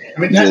 so. I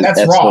mean,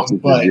 that's wrong,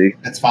 but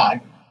that's fine.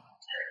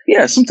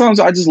 Yeah, sometimes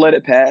I just let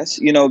it pass,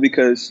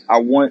 because I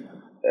want,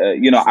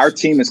 our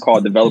team is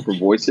called Developer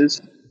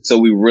Voices. So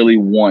we really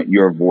want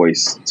your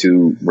voice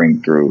to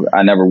ring through.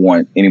 I never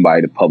want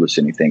anybody to publish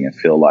anything and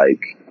feel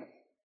like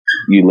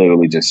you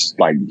literally just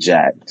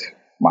jacked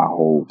my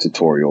whole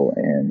tutorial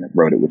and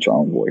wrote it with your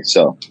own voice.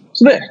 So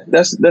there,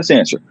 that's the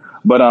answer.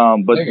 But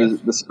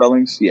the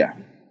spellings, yeah,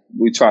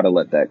 we try to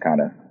let that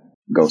kind of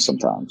go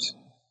sometimes.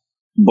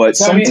 But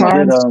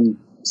sometimes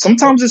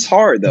it's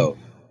hard though.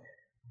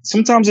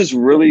 Sometimes it's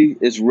really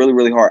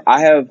hard.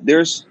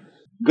 There's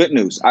good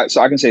news.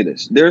 So I can say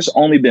this. There's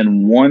only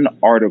been one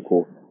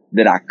article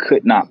that I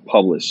could not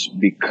publish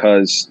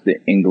because the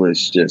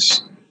English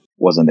just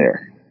wasn't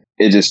there.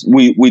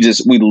 We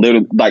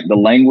literally, the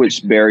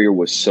language barrier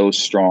was so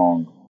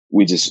strong.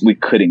 We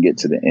couldn't get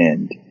to the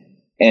end.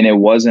 And it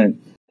wasn't,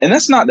 and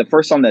that's not the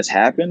first time that's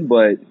happened,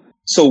 but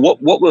so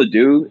what we'll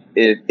do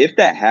if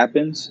that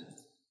happens,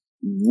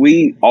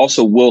 we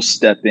also will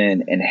step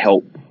in and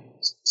help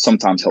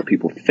sometimes help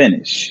people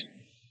finish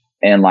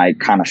and like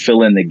kind of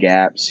fill in the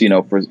gaps,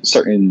 for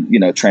certain,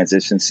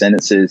 transition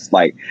sentences,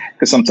 like,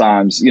 because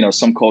sometimes,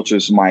 some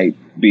cultures might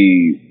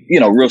be,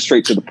 real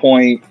straight to the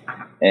point.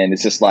 And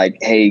it's just like,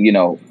 hey,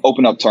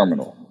 open up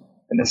terminal.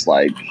 And it's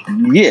like,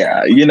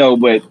 yeah,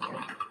 but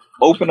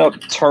open up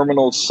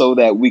terminal so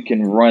that we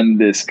can run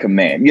this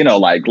command,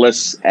 like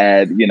let's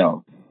add,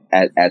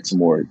 add some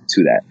more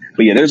to that.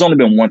 But yeah, there's only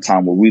been one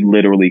time where we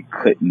literally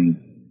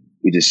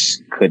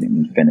just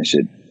couldn't finish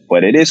it.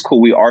 But it is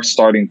cool. We are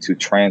starting to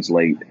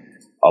translate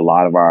a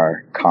lot of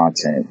our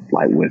content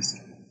like with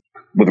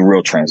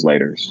real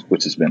translators,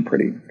 which has been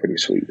pretty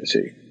sweet to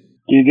see.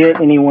 Do you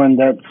get anyone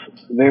that's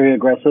very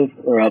aggressive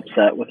or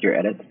upset with your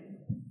edits?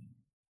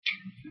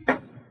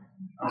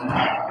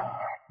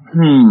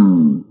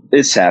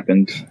 It's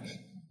happened.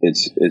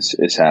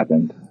 It's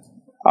happened.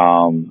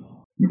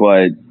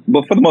 But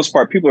for the most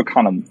part, people are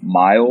kind of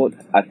mild.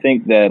 I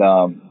think that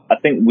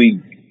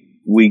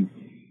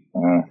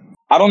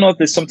I don't know if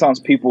there's sometimes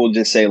people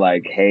just say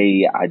like,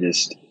 hey, I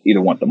just either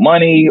want the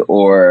money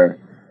or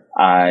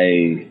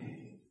I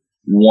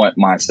want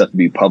my stuff to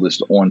be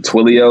published on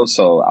Twilio,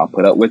 so I'll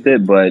put up with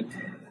it. But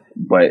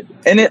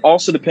and it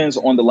also depends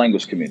on the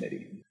language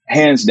community,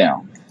 hands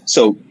down.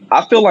 So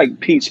I feel like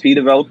PHP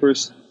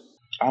developers,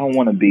 I don't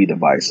want to be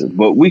divisive,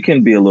 but we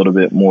can be a little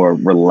bit more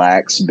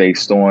relaxed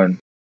based on,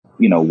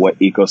 what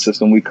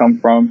ecosystem we come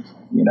from,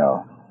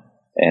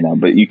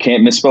 and but you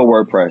can't misspell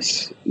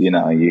WordPress, you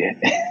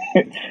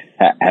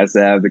has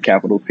to have the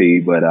capital P,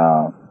 but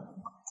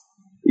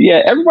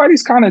yeah,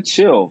 everybody's kind of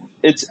chill.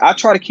 I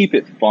try to keep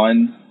it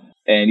fun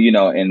and,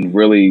 and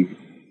really,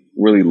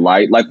 really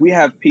light. Like we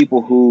have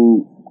people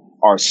who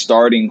are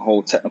starting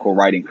whole technical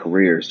writing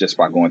careers just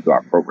by going through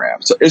our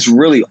program. So it's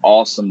really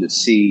awesome to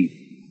see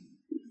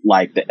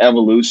like the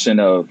evolution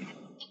of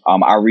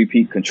our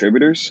repeat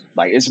contributors.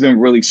 Like it's been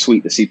really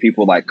sweet to see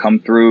people like come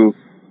through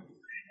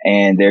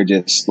and they're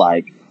just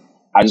like,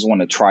 I just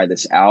want to try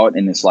this out.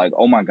 And it's like,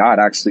 oh my God,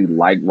 I actually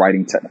like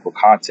writing technical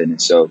content.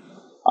 And so,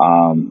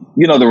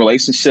 the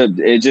relationship,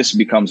 it just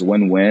becomes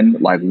win-win.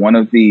 Like one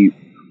of the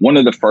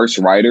first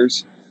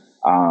writers,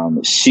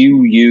 she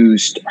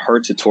used her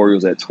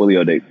tutorials at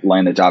Twilio to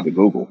land a job at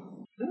Google.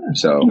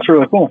 So that's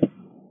really cool.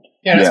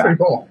 Yeah, that's pretty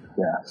cool.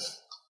 Yeah.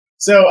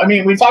 So, I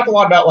mean, we talked a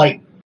lot about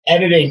like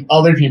editing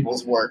other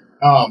people's work.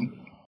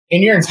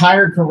 In your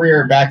entire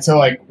career, back to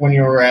like when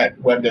you were at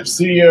Web Dev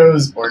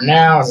Studios or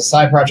now as a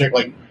side project,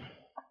 like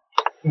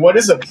what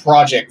is a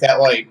project that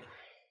like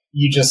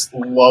you just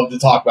love to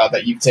talk about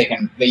that you've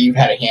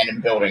had a hand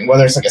in building,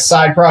 whether it's like a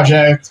side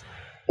project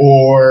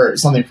or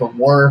something for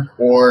work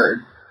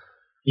or,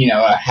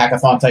 a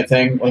hackathon type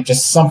thing, like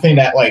just something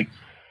that like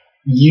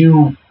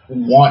you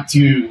want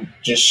to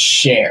just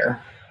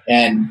share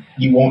and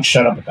you won't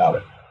shut up about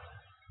it.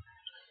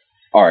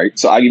 All right.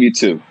 So I'll give you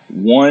two.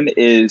 One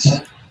is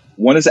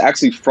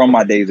actually from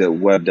my days at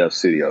Web Dev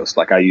Studios.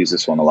 Like I use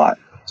this one a lot.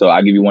 So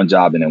I'll give you one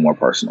job and then one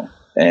personal.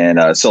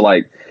 And so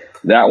like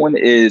that one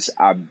is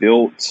I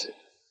built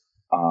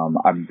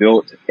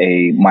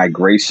a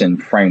migration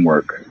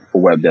framework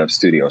for Web Dev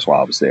Studios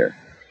while I was there.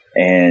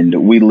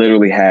 And we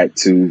literally had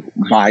to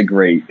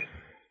migrate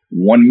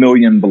 1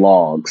 million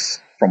blogs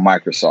from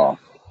Microsoft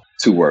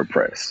to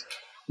WordPress.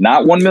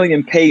 Not 1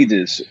 million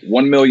pages,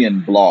 1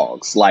 million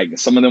blogs. Like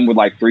some of them were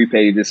like 3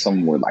 pages,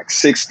 some were like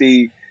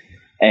 60.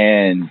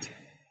 And,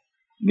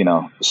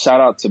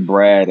 shout out to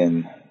Brad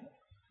and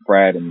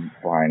Brian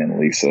and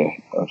Lisa.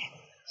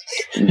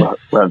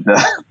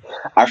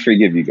 I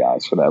forgive you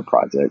guys for that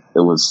project.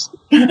 It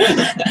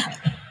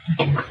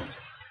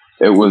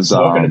was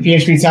welcome to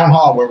PHP Town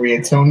Hall, where we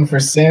atone for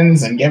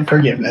sins and get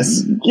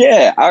forgiveness.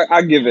 Yeah,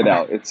 I give it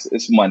out.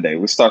 It's Monday.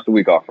 We start the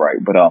week off right,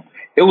 but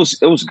it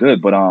was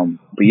good. But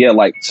yeah,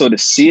 like so to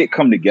see it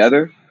come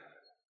together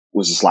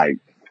was just like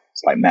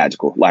it's like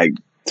magical. Like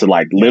to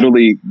like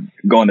literally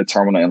go in the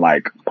terminal and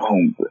like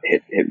boom,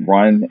 hit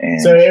run.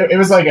 And so it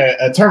was like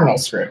a terminal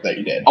script that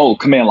you did. Oh,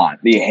 command line.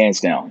 Yeah, hands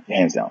down,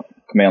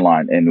 command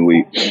line. And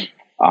we,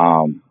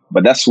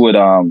 but that's what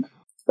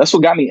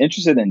got me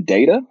interested in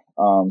data.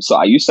 So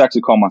I used to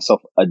actually call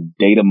myself a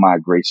data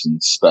migration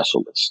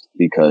specialist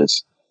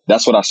because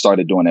that's what I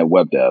started doing at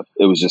Web Dev.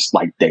 It was just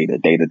like data,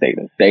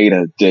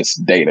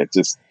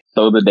 just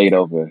throw the data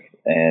over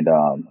and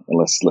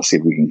let's see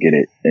if we can get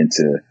it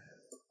into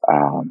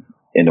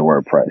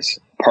WordPress.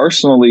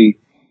 Personally,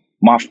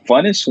 my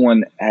funnest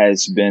one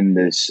has been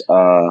this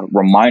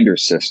reminder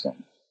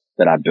system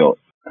that I built.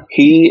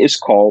 He is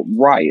called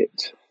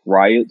Riot.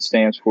 Riot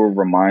stands for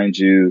Remind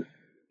You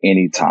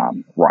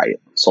Anytime. Riot.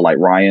 So like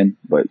Ryan,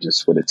 but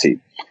just with a T.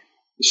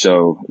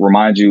 So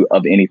remind you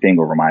of anything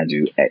or remind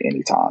you at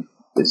any time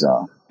is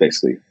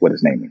basically what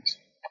his name is.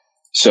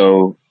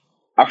 So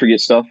I forget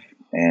stuff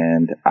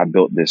and I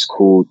built this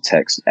cool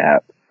text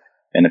app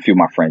and a few of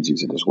my friends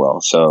use it as well.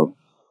 So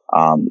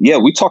yeah,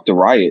 we talked to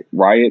Riot.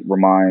 Riot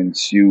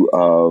reminds you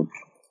of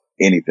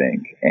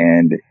anything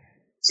and it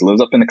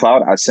lives up in the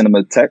cloud. I send him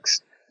a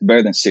text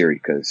better than Siri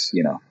because,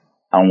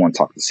 I don't want to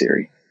talk to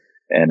Siri.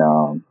 And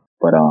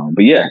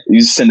But yeah, you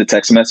just send a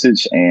text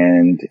message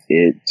and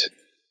it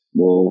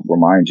will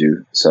remind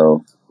you.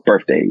 So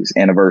birthdays,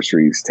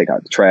 anniversaries, take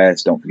out the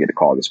trash. Don't forget to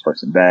call this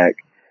person back.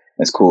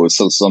 That's cool.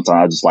 So sometimes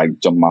I just like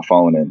jump on my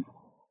phone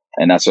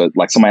and that's what,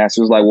 like, somebody asked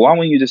me, was like, well, why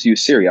wouldn't you just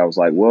use Siri? I was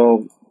like,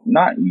 well,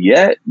 not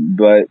yet,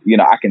 but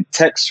I can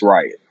text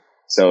write.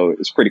 So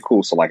it's pretty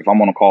cool. So like if I'm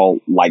on a call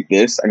like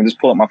this, I can just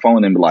pull up my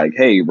phone and be like,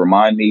 hey,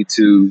 remind me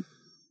to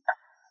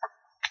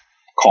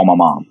call my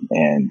mom.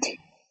 And,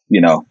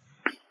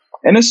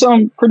 and it's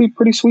some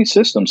pretty sweet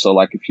system. So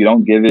like if you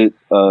don't give it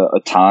a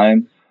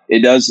time, it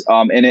does.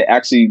 And it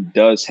actually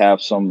does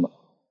have some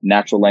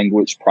natural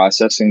language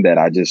processing that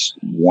I just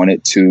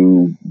wanted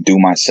to do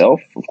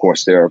myself. Of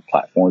course, there are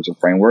platforms and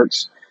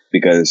frameworks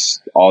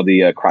because all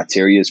the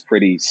criteria is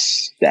pretty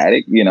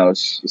static.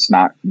 It's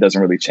not,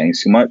 doesn't really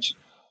change too much.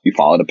 You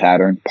follow the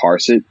pattern,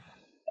 parse it,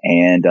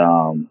 and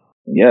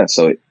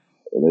so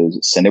it'll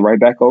send it right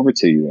back over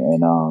to you.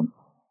 And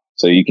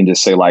so you can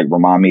just say like,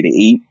 remind me to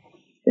eat.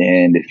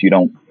 And if you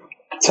don't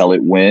tell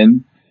it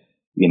when,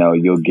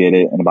 you'll get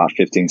it in about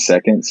 15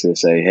 seconds to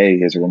say, hey,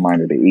 here's a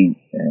reminder to eat.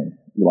 And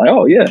you're like,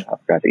 oh yeah, I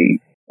forgot to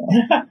eat.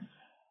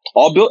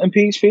 All built in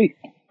PHP.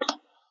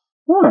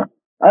 Huh.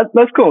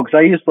 That's cool because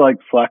I use like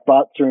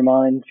Slackbot to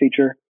remind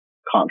feature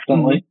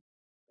constantly.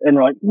 Mm-hmm. And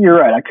like, you're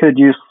right, I could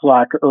use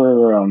Slack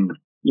or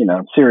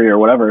Siri or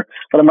whatever,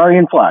 but I'm already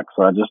in Slack,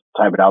 so I just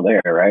type it out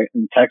there, right?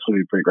 And text would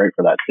be pretty great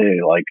for that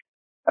too. Like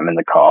I'm in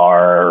the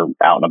car,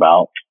 out and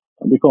about.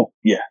 That'd be cool.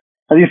 Yeah.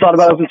 Have you thought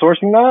about open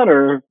sourcing that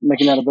or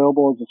making that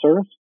available as a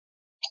service?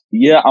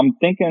 Yeah, I'm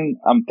thinking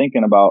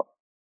about.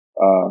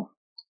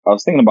 I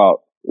was thinking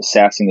about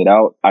sassing it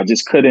out. I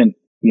just couldn't.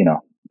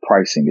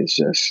 Pricing is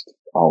just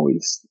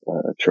always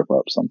a trip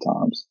up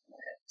sometimes.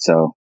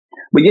 So,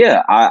 but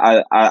yeah,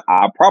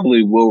 I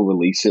probably will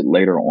release it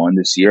later on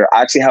this year.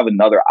 I actually have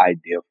another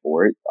idea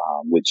for it,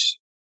 which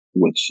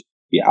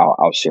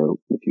I'll share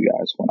with you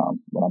guys when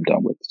I'm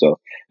done with it. So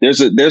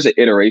there's an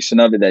iteration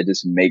of it that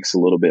just makes a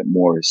little bit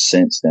more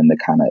sense than the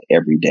kind of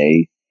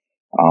everyday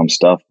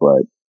stuff.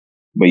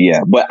 But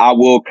yeah, but I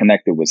will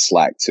connect it with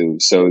Slack too.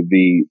 So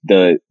the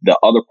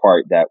other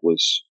part that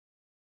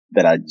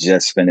I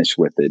just finished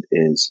with it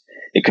is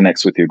it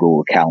connects with your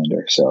Google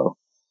Calendar. So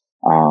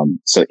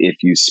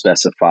if you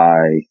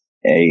specify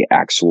a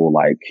actual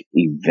like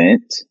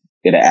event,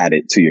 it'll add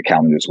it to your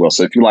calendar as well.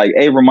 So if you're like,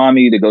 hey, remind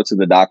me to go to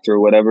the doctor or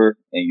whatever,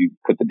 and you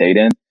put the date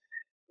in,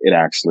 it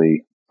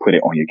actually put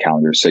it on your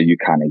calendar. So you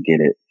kind of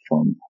get it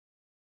from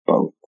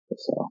both.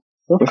 So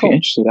if you're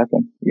interested,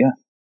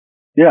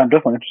 Yeah, I'm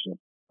definitely interested.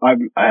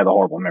 I have a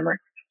horrible memory,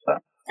 so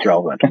it's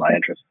relevant to my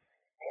interest.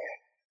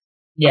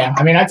 Yeah,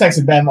 I mean, I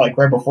texted Ben like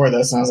right before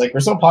this, and I was like,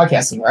 we're still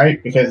podcasting,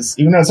 right? Because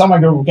even though it's on my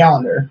Google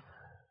Calendar,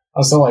 I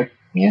was still like,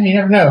 yeah, you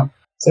never know.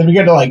 So it'd be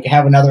good to like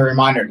have another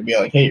reminder to be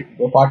like, hey,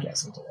 we're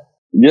podcasting today.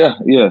 Yeah.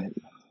 I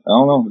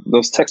don't know.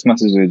 Those text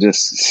messages are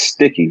just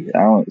sticky.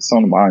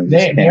 Some of mine.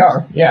 They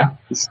are, yeah.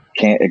 Just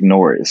can't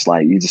ignore it. It's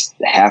like you just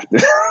have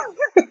to.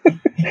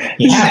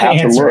 you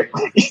have to look.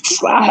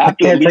 I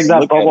can't take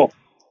that bubble.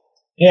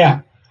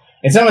 Yeah.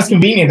 It's almost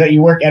convenient that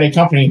you work at a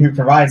company who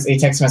provides a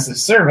text message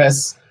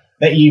service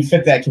that you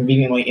fit that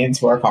conveniently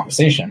into our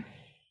conversation.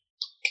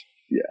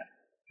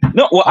 Yeah.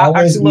 No, well,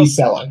 always be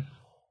selling.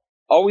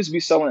 Always be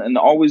selling and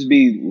always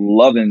be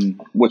loving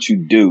what you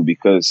do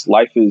because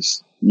life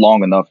is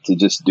long enough to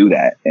just do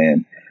that.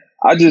 And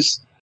I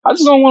just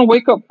don't want to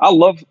wake up. I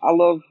love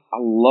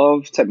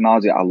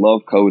technology. I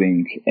love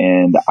coding,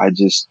 and I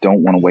just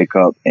don't want to wake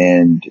up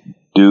and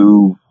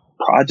do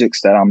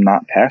projects that I'm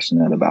not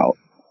passionate about.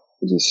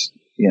 Just,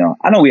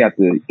 I know we have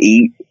to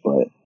eat,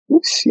 but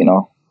it's,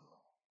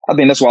 I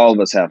think that's why all of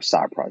us have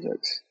side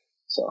projects.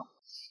 So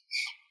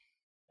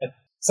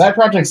side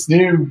projects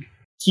do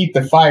keep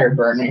the fire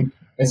burning,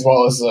 as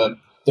well as the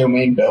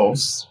domain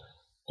bills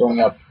going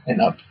up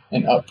and up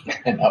and up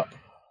and up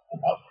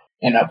and up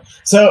and up.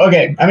 So,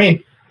 okay, I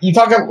mean, you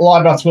talk a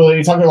lot about Twilio,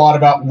 you talk a lot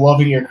about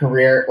loving your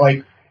career,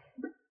 like,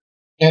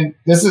 and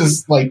this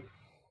is like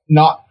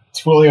not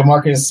Twilio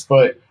Marcus,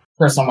 but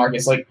personal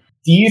Marcus. Like,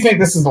 do you think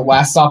this is the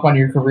last stop on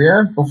your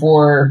career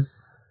before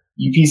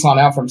you peace on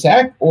out from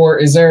tech, or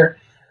is there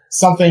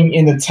something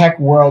in the tech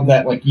world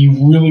that like you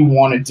really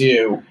want to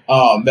do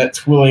that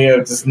Twilio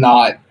does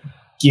not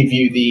give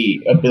you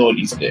the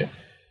ability to do?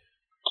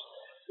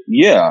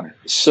 Yeah.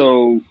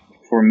 So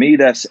for me,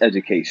 that's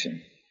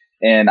education.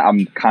 And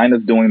I'm kind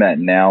of doing that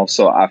now.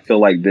 So I feel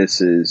like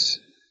this is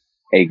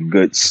a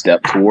good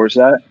step towards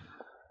that.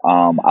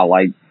 I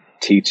like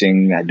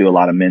teaching. I do a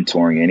lot of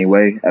mentoring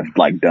anyway. I've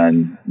like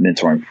done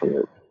mentoring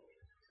for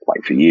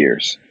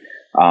years.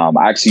 I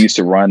actually used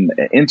to run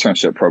an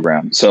internship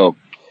program. So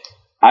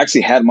I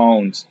actually had my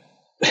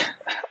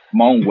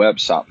own web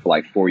shop for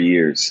like 4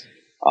 years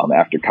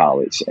after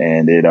college.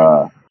 And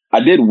I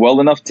did well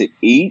enough to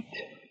eat,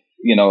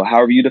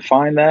 however you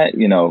define that,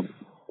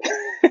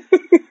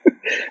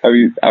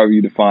 however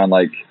you define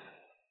like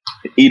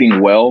eating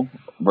well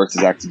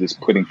versus actually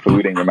just putting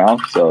food in your mouth.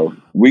 So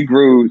we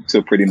grew to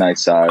a pretty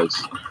nice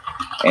size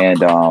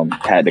and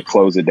had to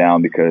close it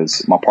down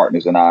because my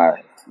partners and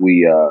I,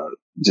 we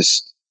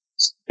just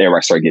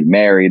everybody started getting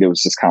married. It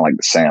was just kind of like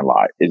the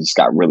Sandlot. It just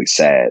got really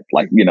sad.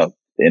 Like, you know,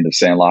 the end of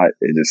Sandlot,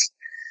 it just,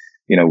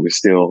 you know, we're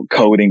still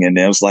coding, and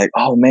then it was like,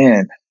 oh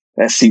man,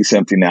 that seat's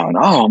empty now. And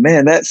oh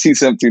man, that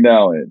seat's empty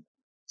now. And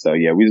so,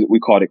 yeah, we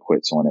called it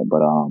quits on it.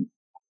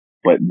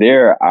 But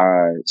there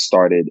I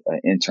started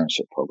an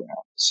internship program.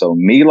 So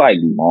me, like,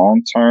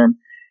 long term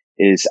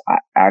is I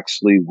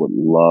actually would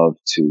love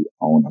to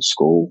own a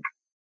school.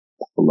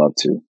 I would love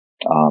to.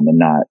 And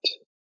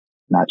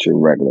not your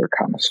regular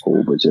kind of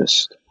school, but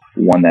just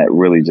one that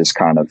really just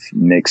kind of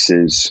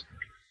mixes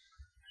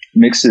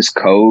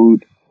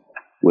code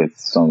with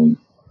some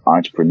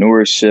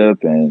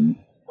entrepreneurship and,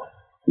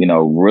 you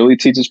know, really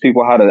teaches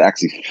people how to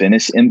actually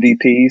finish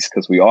MVPs,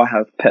 because we all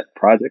have pet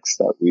projects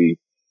that we,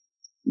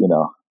 you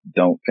know,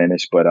 don't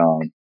finish. But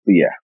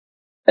yeah,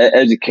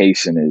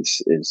 education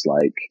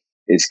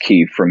is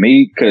key for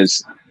me,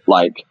 because,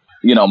 like,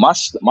 you know, my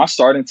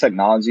start in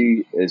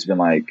technology has been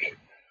like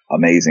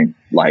amazing.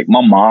 Like,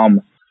 my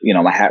mom, you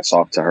know, my hat's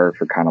off to her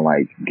for kind of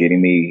like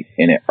getting me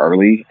in it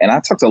early. And I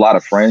talked to a lot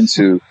of friends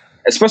who,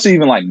 especially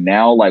even like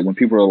now, like when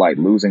people are like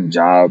losing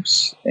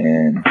jobs,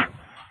 and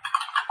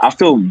I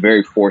feel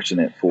very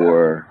fortunate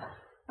for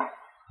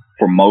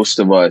most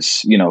of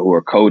us, you know, who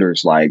are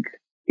coders. Like,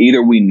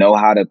 either we know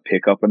how to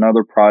pick up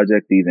another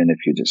project, even if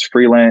you're just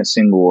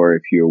freelancing, or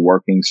if you're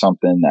working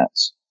something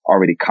that's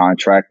already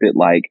contracted.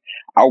 Like,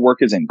 our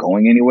work isn't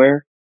going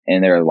anywhere.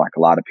 And there are like a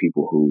lot of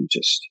people who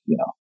just, you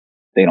know,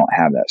 they don't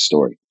have that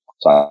story.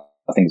 So I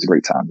think it's a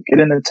great time to get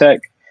into tech.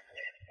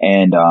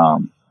 And,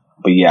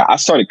 but yeah, I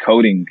started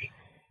coding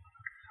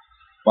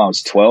when I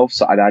was 12.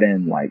 So I got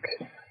in like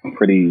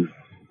pretty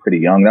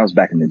young. That was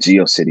back in the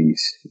GeoCities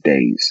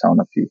days. I don't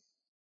know if you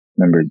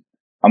remember.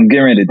 I'm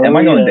getting ready to, am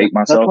I going to date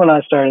myself? That's when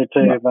I started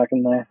too, back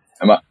in there.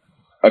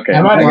 Okay.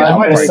 I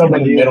might have still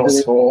been in middle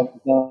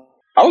school.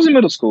 I was in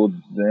middle school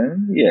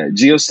then. Yeah.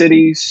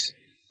 GeoCities,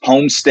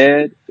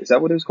 Homestead. Is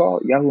that what it's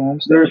called? Yahoo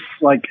Homestead? There's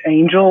like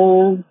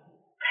Angel.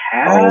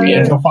 Oh,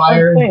 yeah. Angel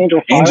Fire.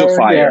 Angel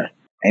Fire. Yeah.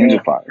 Angel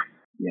Fire.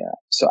 Yeah.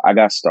 So I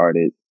got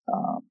started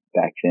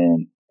back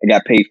then. I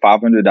got paid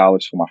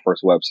 $500 for my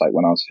first website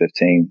when I was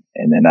 15,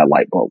 and then that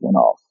light bulb went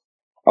off.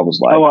 I was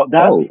like, oh, well,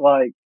 that's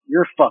like,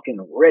 you're fucking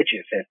rich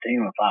at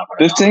 15 with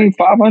 $500. 15,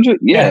 500?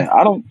 Yeah,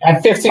 I don't.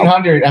 At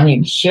 1,500, I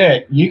mean,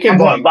 shit, you can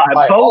like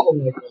buy all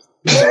the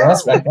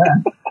rest back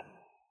then.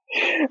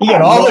 You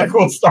get all the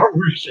cool Star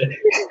Wars shit.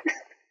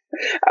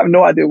 I have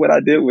no idea what I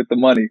did with the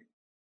money.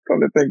 Come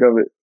to think of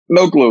it,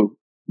 no clue.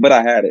 But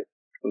I had it.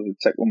 It was a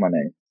check with my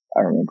name.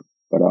 I remember.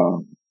 But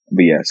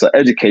yeah. So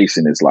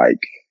education is like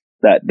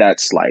that.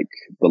 That's like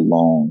the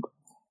long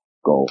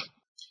goal.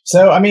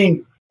 So I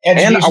mean,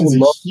 education. And I would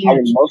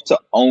love to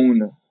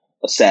own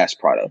a SaaS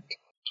product.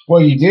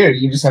 Well, you do.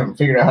 You just haven't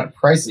figured out how to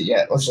price it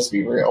yet. Let's just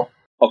be real.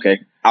 Okay,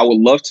 I would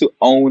love to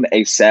own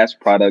a SaaS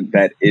product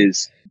that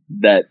is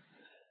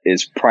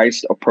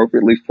priced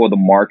appropriately for the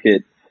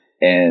market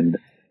and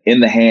in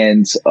the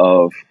hands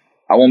of.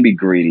 I won't be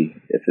greedy.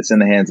 If it's in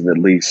the hands of at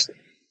least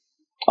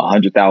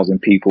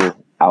 100,000 people,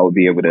 I would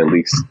be able to at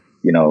least,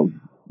 you know,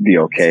 be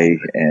okay.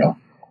 And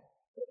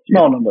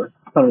small number,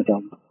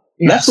 100,000.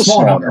 That's a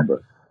small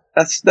number.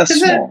 That's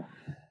small.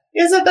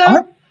 Is it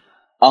though?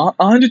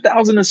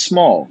 100,000 is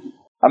small.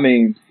 I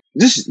mean,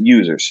 just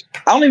users.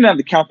 I don't even have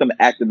to count them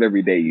active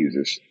everyday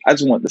users. I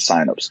just want the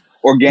signups,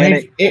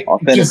 organic,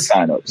 authentic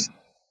signups.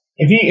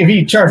 If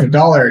you charge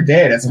 $1 a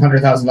day, that's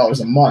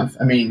 $100,000 a month.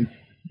 I mean,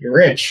 you're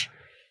rich.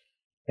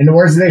 In the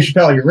words of Dave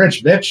Chappelle, you're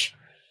rich, bitch.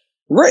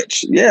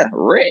 Rich, yeah,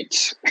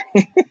 rich.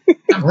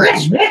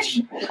 Rich,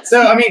 bitch.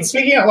 So, I mean,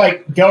 speaking of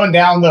like going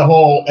down the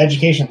whole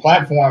education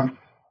platform,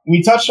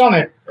 we touched on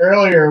it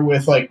earlier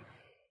with like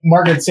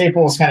Margaret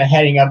Staples kind of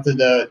heading up to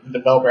the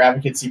developer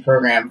advocacy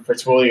program for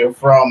Twilio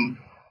from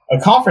a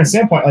conference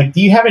standpoint. Like,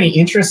 do you have any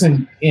interest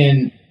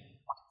in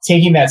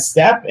taking that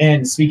step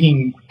and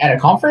speaking at a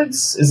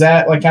conference? Is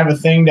that like kind of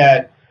a thing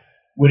that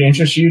would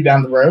interest you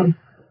down the road?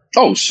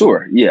 Oh,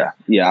 sure. Yeah.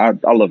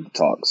 I love to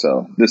talk.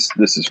 So this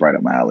is right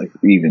up my alley,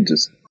 even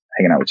just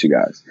hanging out with you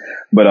guys.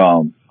 But,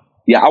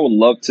 yeah, I would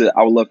love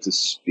to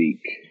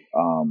speak,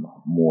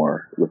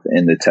 more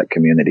within the tech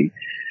community.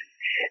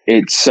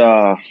 It's,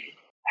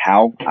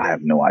 how? I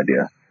have no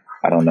idea.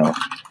 I don't know.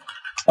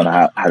 I don't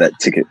know how that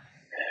ticket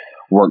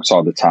works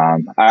all the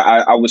time.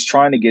 I was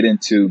trying to get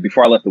into,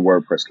 before I left the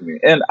WordPress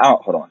community, and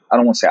hold on. I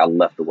don't want to say I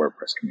left the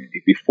WordPress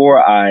community. Before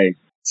I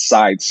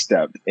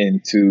sidestepped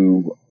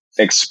into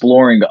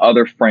exploring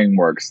other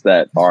frameworks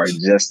that are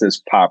just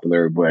as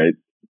popular,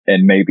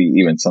 and maybe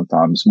even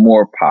sometimes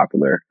more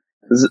popular.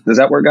 Does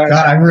that work, guys?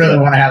 God, I really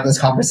want to have this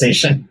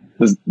conversation.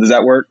 Does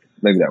that work?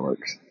 Maybe that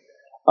works.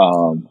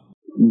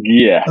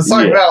 Yeah. Let's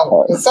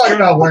talk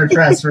about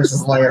WordPress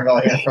versus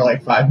Laravel here for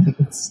like 5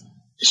 minutes.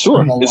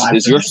 Sure.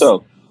 It's your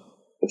show.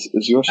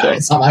 It's your show.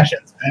 It's not my show.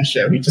 It's Ben's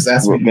show. He just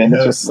asked me to be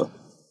host. Show.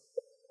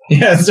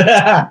 Yes.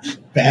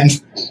 Ben,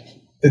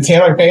 did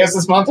Taylor pay us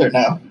this month or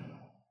no?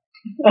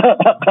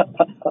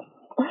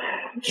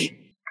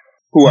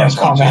 Who No else?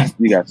 comment.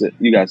 You guys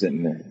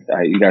in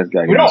there. You guys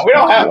got. We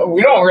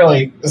don't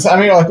really. I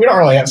mean, like we don't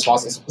really have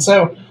sponsors.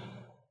 So,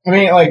 I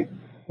mean, like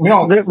we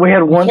don't. We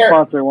had one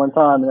sponsor one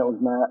time, and it was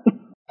Matt.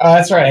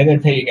 That's right. I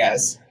did pay you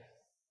guys,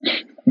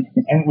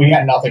 and we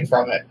got nothing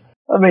from it.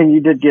 I mean,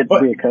 you did get to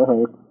be a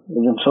co-host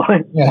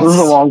eventually. Yes. This is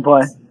a long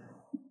play.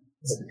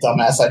 It's a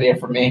dumbass idea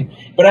for me.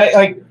 But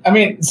I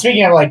mean,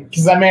 speaking of like,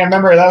 because I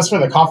remember that was for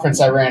the conference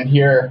I ran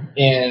here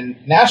in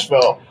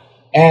Nashville.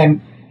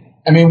 And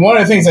I mean, one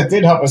of the things that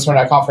did help us run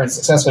that conference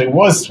successfully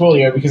was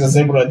Twilio, because I was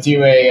able to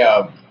do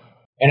an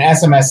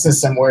SMS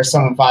system where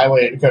someone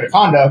violated code of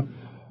conduct.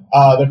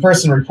 The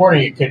person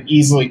reporting it could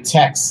easily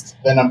text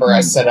the number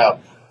I set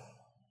up,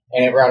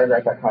 and it routed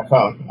right back to my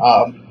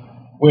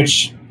phone,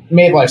 which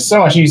made life so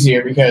much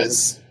easier,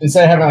 because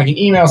instead of having like an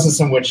email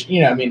system, which,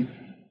 you know, I mean,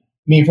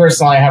 me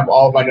personally, I have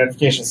all of my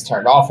notifications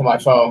turned off on my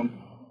phone,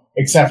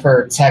 except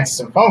for text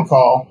and phone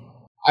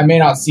call. I may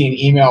not see an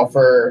email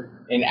for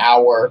an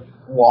hour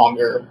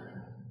longer,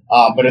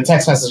 but a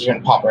text message is going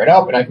to pop right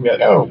up, and I can be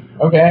like, oh,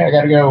 okay, I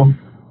got to go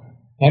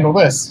handle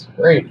this.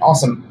 Great,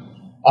 awesome.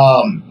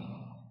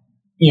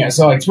 You know,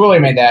 so like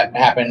Twilio made that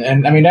happen.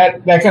 And I mean,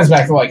 that comes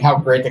back to like how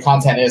great the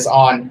content is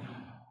on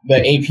the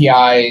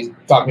API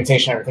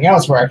documentation and everything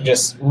else, where I can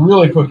just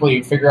really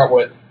quickly figure out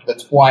what the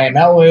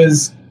TWYML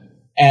is,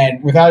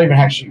 and without even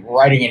actually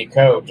writing any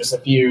code, just a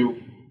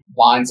few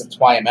lines of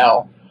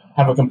TWYML,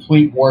 have a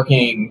complete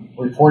working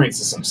reporting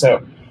system.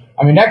 So,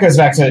 I mean, that goes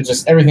back to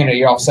just everything that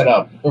you all set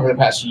up over the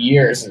past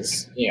years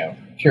is, you know,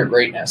 pure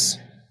greatness.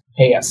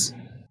 Pay us,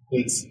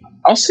 please.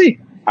 I'll see.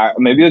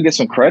 Maybe I'll get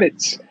some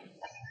credits.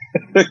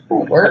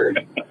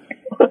 Word.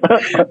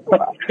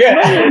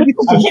 Yeah.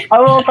 I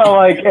love how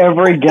like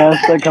every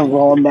guest that comes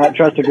on, Matt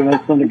tries to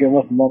convince them to give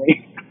us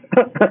money.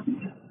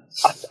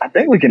 I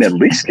think we can at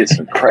least get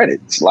some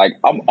credits. Like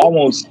I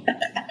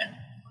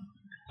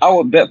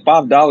would bet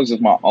 $5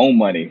 of my own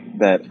money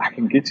that I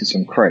can get you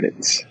some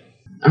credits.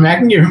 I mean, I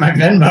can give you my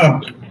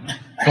Venmo. If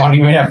you want to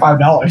give me that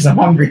 $5, I'm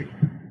hungry.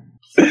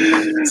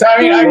 So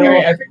I mean,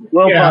 I think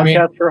little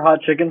podcast for hot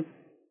chicken.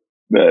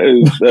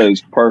 That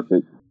is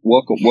perfect.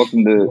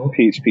 Welcome to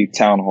PHP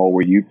Town Hall,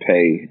 where you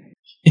pay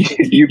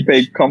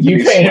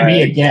companies. You pay to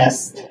be a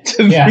guest.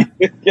 Yeah.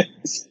 Be a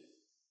guest.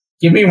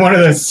 Give me one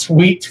of those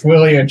sweet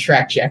Twilio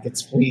track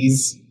jackets,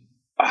 please.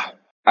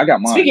 I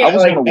got mine. Speaking I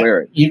was like, going to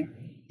wear it.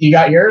 You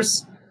got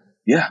yours?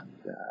 Yeah.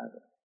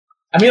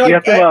 I mean, like, you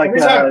have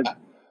to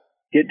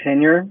get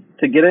tenure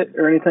to get it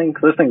or anything?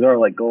 Because those things are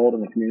like gold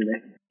in the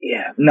community.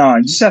 Yeah. No,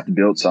 you just have to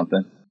build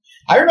something.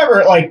 I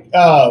remember, like,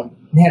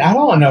 man, I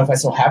don't know if I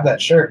still have that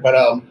shirt, but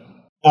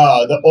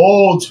the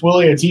old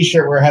Twilio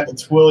T-shirt where it had the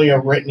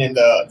Twilio written in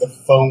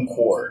the phone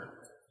cord.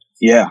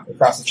 Yeah.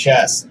 Across the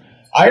chest.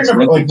 I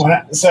remember, like,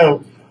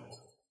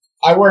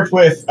 I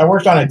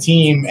worked on a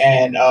team,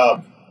 and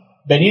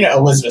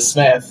Elizabeth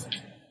Smith,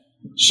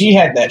 she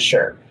had that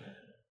shirt.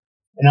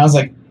 And I was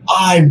like,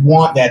 I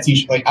want that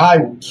T-shirt. Like, I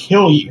will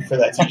kill you for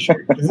that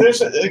T-shirt. Because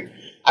there's, like,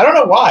 I don't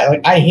know why.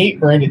 Like, I hate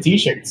branded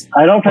T-shirts.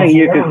 I don't think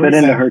you could fit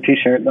into her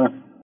T-shirt, though.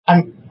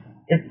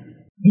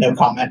 No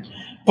comment.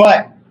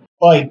 But,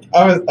 like,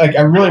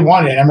 I really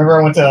wanted it. I remember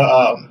I went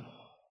to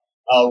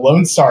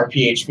Lone Star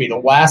PHP, the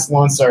last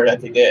Lone Star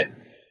that they did.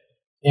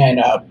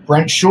 And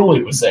Brent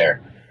Shuley was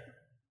there.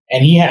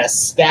 And he had a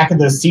stack of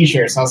those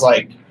T-shirts. And I was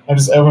like, I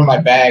just opened my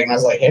bag and I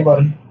was like, hey,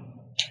 buddy.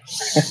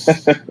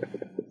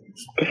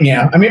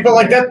 Yeah, I mean, but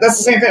like that's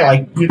the same thing.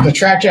 Like the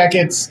track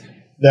jackets,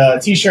 the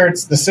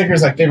T-shirts, the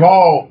stickers, like they're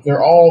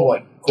all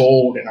like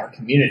gold in our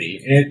community,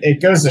 and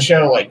it goes to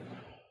show like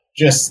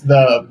just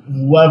the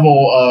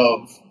level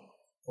of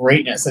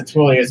greatness that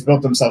Twilio has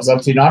built themselves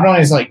up to. Not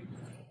only is like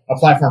a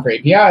platform for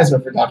APIs,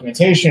 but for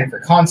documentation, for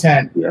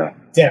content,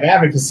 dev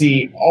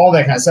advocacy, all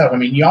that kind of stuff. I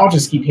mean, y'all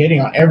just keep hitting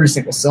on every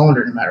single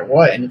cylinder, no matter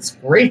what, and it's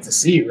great to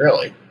see,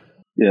 really.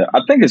 Yeah,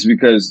 I think it's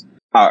because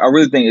I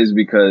really think it's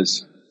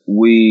because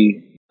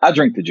I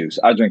drink the juice.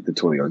 I drink the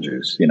Twilio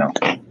juice. You know,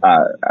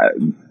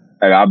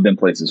 I've been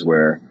places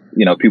where,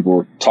 you know,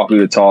 people talk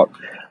through the talk,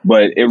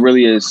 but it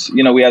really is,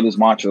 you know, we have this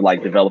mantra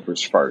like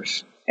developers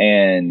first.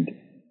 And,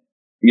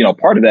 you know,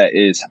 part of that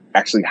is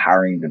actually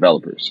hiring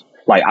developers.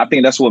 Like, I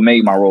think that's what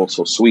made my role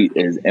so sweet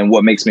and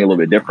what makes me a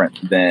little bit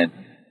different than,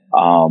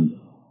 I'll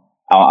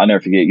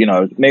never forget, you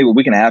know, maybe a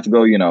week and a half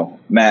ago, you know,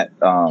 Matt,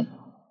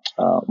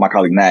 my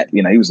colleague Matt,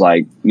 you know, he was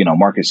like, you know,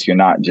 Marcus, you're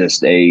not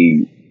just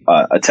a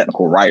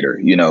technical writer,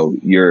 you know,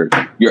 you're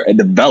a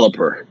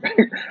developer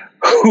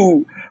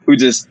who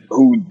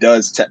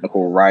does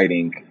technical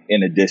writing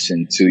in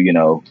addition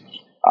to,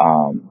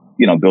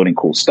 building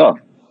cool stuff.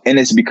 And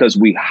it's because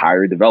we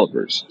hire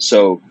developers.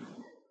 So,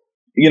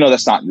 you know,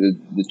 that's not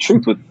the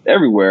truth with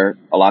everywhere.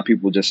 A lot of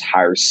people just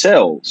hire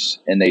sales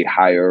and they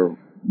hire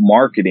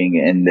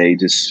marketing and they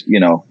just, you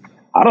know,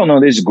 I don't know,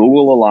 they just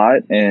Google a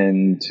lot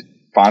and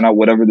find out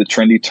whatever the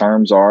trendy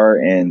terms are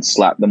and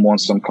slap them on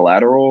some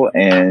collateral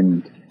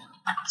and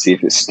see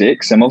if it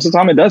sticks. And most of the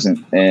time it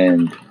doesn't.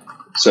 And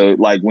so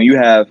like when you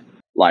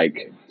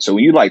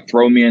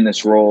throw me in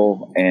this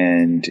role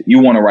and you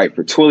want to write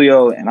for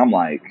Twilio, and I'm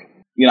like,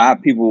 you know, I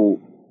have people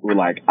were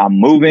like, I'm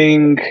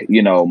moving,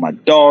 my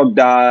dog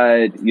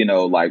died,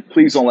 like,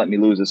 please don't let me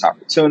lose this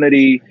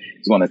opportunity.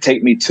 It's going to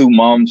take me 2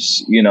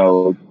 months,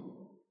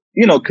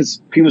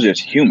 because people are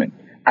just human.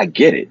 I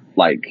get it.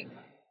 Like,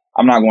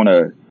 I'm not going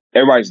to,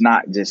 everybody's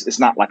not just, it's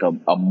not like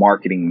a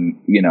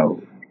marketing,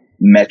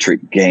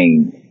 metric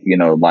game,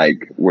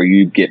 like where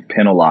you get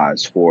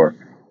penalized for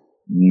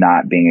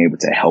not being able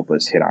to help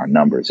us hit our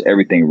numbers.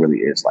 Everything really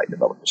is like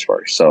developers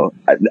first. So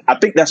I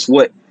think that's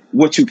what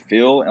you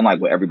feel, and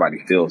like what everybody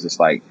feels. It's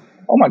like,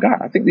 oh my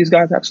God, I think these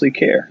guys actually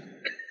care.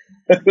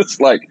 It's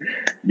like,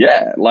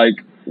 yeah, like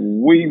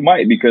we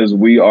might, because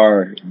we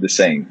are the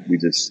same. We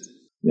just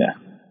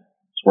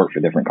work for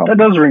different companies.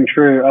 That does ring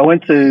true. I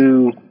went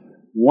to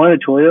one of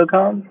the Twilio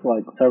cons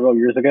like several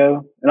years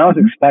ago, and I was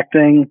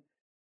expecting,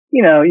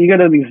 you go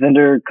to these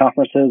vendor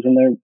conferences and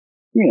they're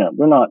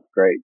not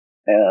great.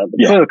 The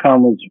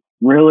TwilioCon was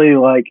really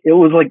like, it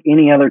was like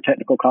any other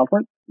technical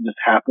conference. It just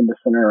happened to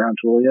center around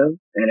Twilio,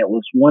 and it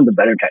was one of the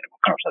better technical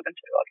conferences I've been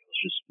to. Like, it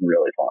was just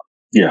really fun.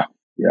 Yeah.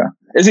 Yeah.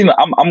 It's even,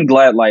 I'm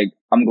glad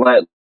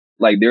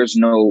there's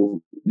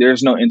no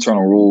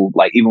internal rule,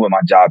 like even with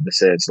my job, that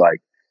says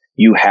like,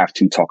 you have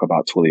to talk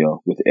about Twilio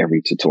with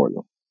every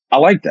tutorial. I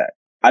like that.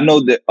 I know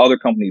that other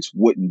companies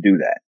wouldn't do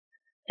that.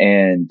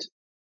 And,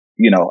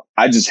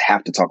 I just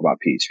have to talk about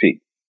PHP.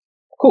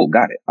 Cool.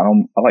 Got it. I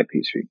like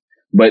PHP,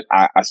 but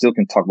I still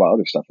can talk about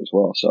other stuff as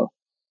well. So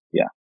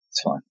yeah,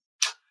 it's fine.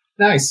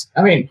 Nice.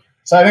 I mean,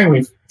 so I think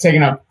we've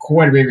taken up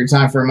quite a bit of your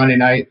time for a Monday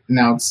night.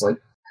 Now it's like,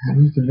 how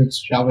do you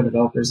convince Java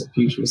developers that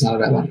PHP is not a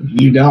bad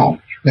language? You don't.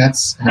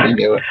 That's how you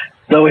do it.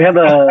 So we have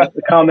a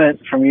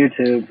comment from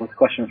YouTube with a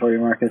question for you,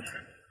 Marcus.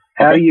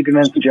 How do you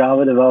convince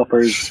Java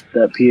developers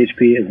that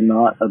PHP is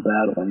not a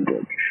bad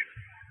language?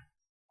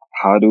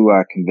 How do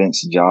I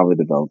convince Java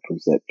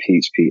developers that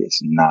PHP is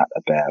not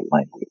a bad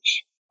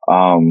language?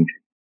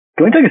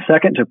 Can we take a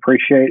second to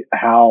appreciate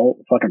how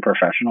fucking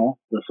professional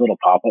this little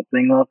pop-up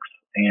thing looks?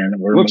 And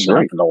we're moving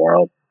up in the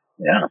world.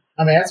 Yeah.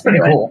 I mean, that's pretty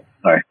cool.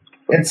 Sorry.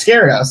 It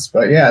scared us,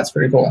 but yeah, it's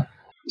pretty cool.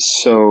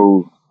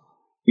 So,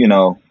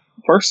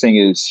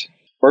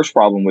 first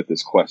problem with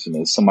this question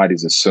is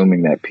somebody's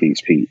assuming that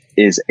PHP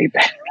is a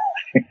bad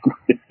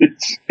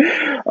language.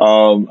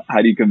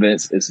 How do you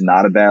convince it's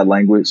not a bad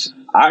language?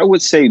 I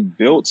would say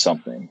build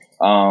something.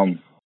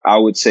 I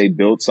would say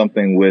build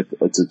something with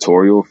a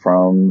tutorial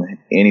from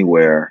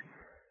anywhere.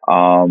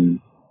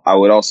 I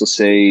would also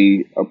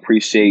say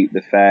appreciate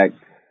the fact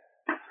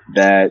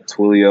that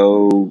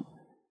Twilio's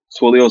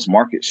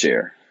market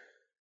share.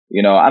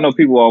 I know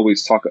people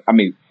always talk,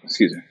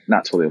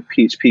 not Twilio,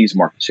 PHP's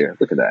market share.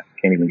 Look at that.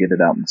 Can't even get it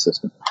out in the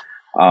system.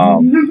 I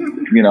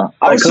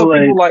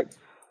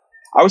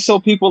would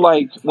tell people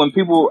like when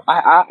people,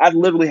 I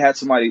literally had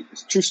somebody,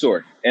 true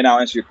story, and I'll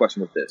answer your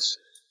question with this.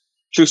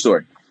 True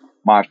story.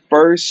 My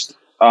first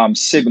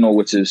Signal,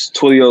 which is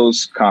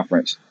Twilio's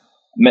conference,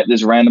 met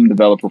this random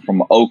developer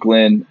from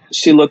Oakland.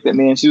 She looked at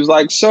me and she was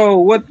like, so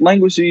what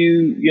language do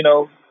you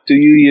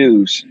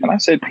use? And I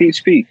said,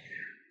 PHP.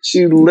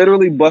 She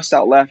literally bust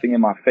out laughing in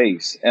my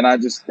face. And I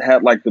just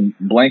had like the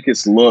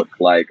blankest look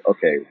like,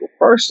 okay, well,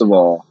 first of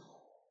all,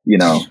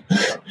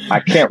 I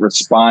can't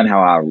respond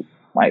how I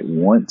might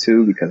want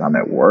to because I'm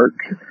at work.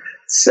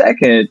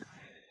 Second,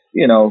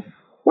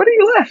 what are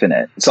you laughing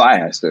at? So I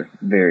asked her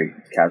very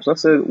casual. I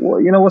said,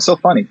 well, what's so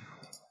funny?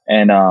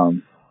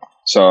 And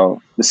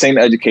so the same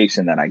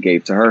education that I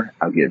gave to her,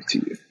 I'll give to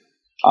you.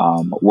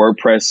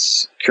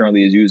 WordPress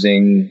currently is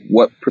using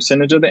what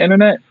percentage of the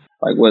internet?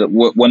 Like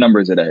what number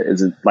is it at?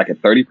 Is it like a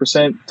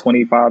 30%,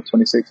 25,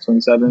 26,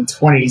 27?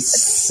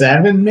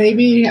 27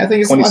 maybe, I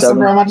think it's the last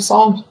number I might have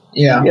saw.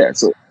 Yeah. Yeah,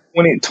 so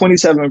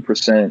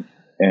 27%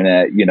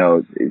 internet,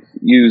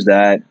 use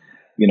that,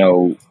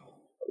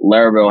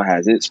 Laravel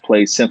has its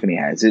place, Symfony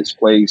has its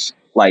place.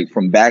 Like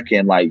from back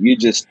end, like you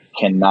just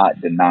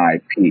cannot deny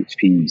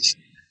PHP's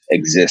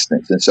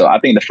existence. And so I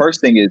think the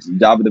first thing is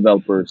Java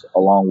developers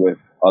along with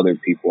other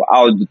people.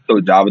 I would throw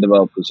Java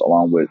developers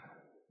along with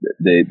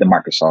the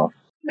Microsoft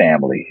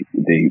family,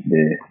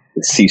 the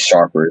C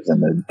Sharpers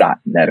and the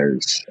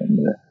 .NETers and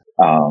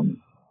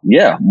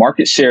the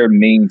market share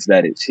means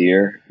that it's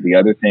here. The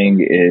other thing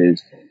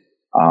is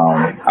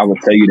I would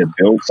tell you to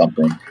build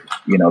something,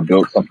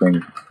 build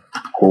something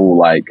cool,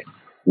 like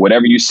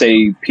whatever you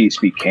say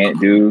PHP can't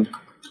do.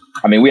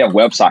 I mean, we have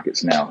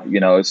WebSockets now,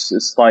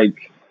 it's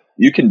like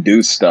you can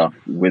do stuff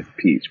with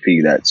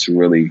PHP that's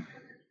really,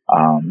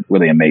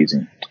 really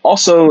amazing.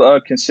 Also,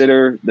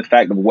 consider the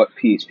fact of what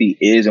PHP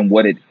is and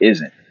what it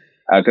isn't.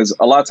 Because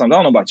a lot of times, I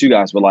don't know about you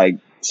guys, but like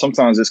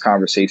sometimes this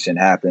conversation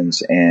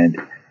happens and,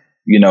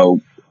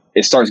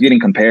 it starts getting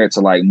compared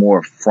to like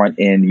more front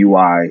end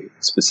UI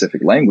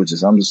specific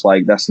languages. I'm just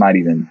like, that's not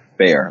even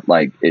fair.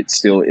 Like it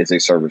still is a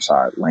server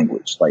side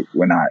language. Like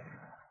we're not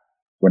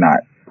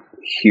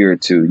here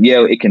to,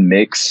 it can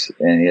mix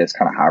and it's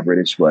kind of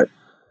hybridish, but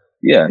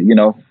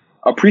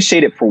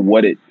appreciate it for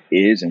what it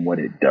is and what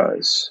it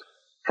does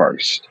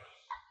first.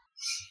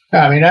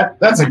 I mean,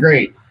 that's a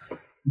great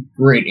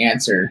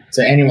answer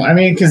to anyone. I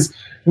mean, because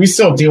we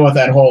still deal with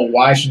that whole,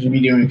 why should you be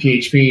doing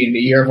PHP in the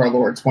year of our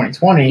Lord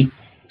 2020?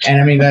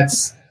 And I mean,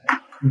 that's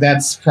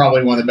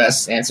probably one of the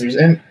best answers.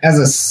 And as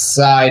a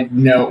side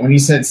note, when you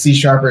said C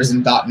sharpers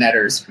and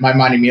 .netters, my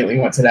mind immediately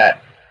went to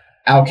that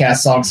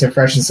Outcast song, So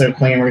Fresh and So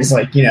Clean, where he's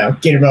like,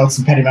 Gator belts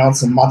and petty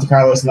melts and Monte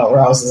Carlos and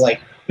Eldorados is like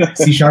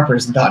C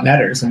sharpers and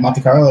 .netters and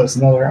Monte Carlos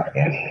and Eldorados.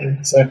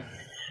 Yeah. So,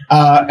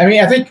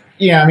 I think,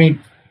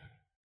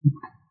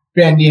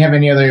 Ben, do you have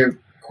any other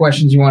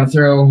questions you want to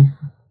throw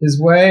his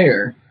way,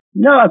 or?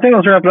 No, I think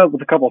let's wrap it up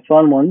with a couple of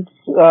fun ones.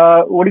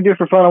 What do you do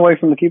for fun away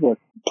from the keyboard?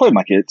 Play with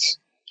my kids.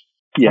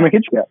 Yeah. How many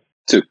kids you got?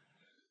 2.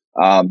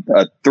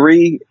 A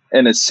 3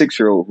 and a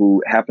 6-year-old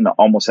who happen to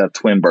almost have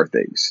twin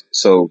birthdays.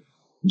 So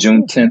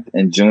June 10th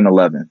and June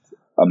 11th.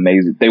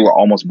 Amazing. They were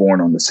almost born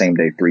on the same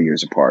day, 3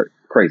 years apart.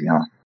 Crazy,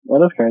 huh?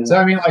 That is crazy.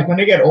 So, when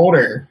they get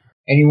older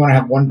and you want to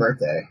have one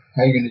birthday,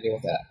 how are you going to deal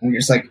with that? And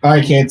you're just like, all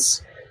right,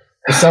 kids,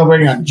 we're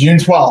celebrating on June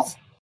 12th.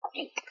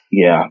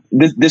 Yeah,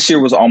 this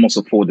year was almost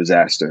a full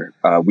disaster.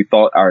 We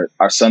thought our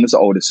son is the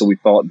oldest, so we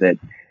thought that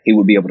he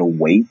would be able to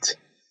wait,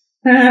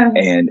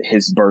 and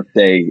his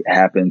birthday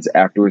happens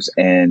afterwards,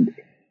 and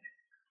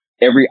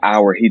every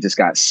hour he just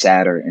got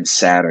sadder and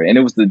sadder, and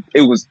it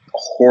was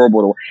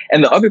horrible.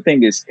 And the other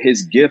thing is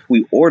his gift.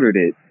 We ordered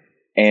it,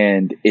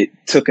 and it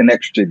took an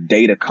extra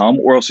day to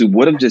come, or else we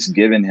would have just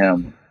given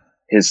him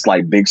his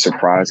big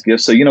surprise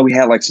gift. So we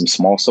had some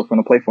small stuff on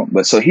the plate for him,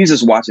 but so he's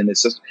just watching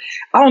this.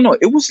 I don't know.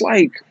 It was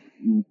like.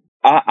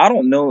 I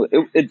don't know.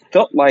 It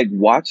felt like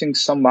watching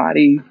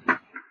somebody,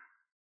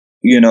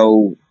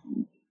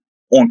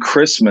 on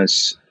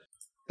Christmas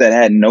that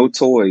had no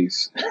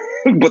toys,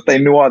 but they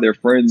knew all their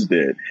friends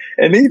did.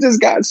 And he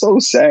just got so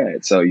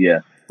sad. So,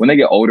 yeah, when they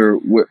get older,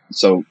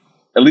 so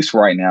at least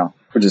for right now,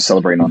 we're just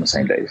celebrating on the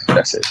same days.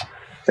 That's it.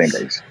 Same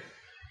days.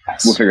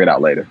 We'll figure it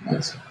out later.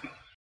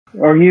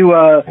 Are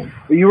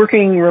you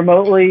working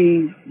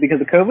remotely because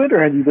of COVID,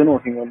 or have you been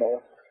working remotely?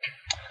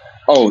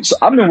 Oh, so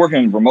I've been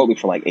working remotely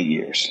for 8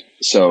 years.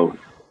 So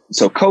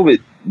COVID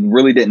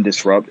really didn't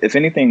disrupt. If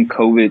anything,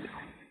 COVID,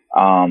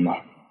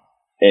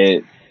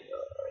 it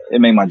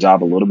made my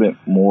job a little bit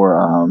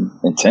more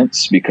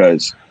intense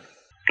because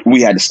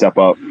we had to step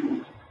up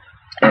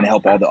and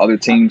help all the other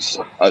teams,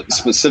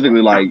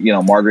 specifically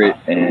Margaret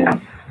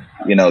and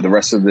the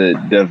rest of the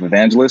dev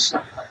evangelists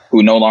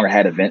who no longer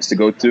had events to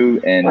go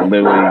to, and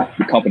literally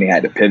the company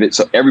had to pivot.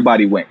 So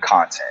everybody went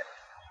content,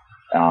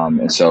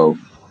 and so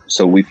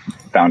we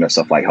found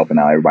ourselves helping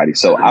out everybody.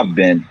 So I've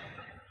been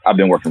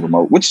working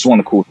remote, which is one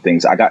of the cool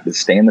things. I got to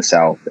stay in the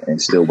South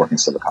and still work in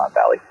Silicon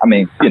Valley.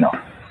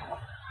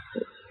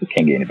 It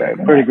can't get any better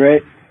than Pretty that.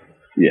 Great.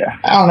 Yeah.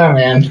 I don't know,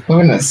 man.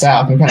 Living in the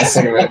South, I'm kind of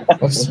sick of it.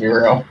 Let's just be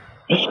real.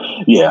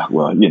 Yeah.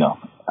 Well,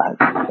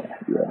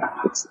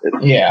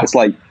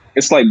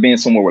 it's like being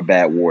somewhere with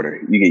bad water.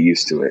 You get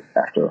used to it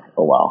after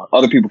a while.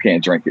 Other people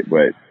can't drink it,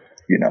 but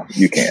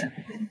you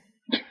can.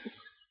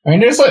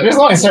 There's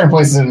only certain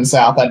places in the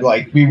South I'd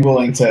be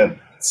willing to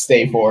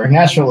stay for.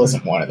 Nashville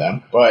isn't one of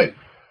them, but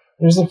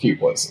there's a few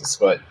places.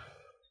 But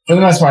for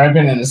the most part, I've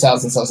been in the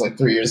South since I was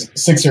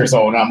 6 years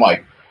old, and I'm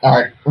like, all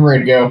right, I'm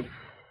ready to go.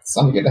 It's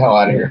time to get the hell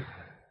out of here.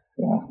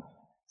 Yeah,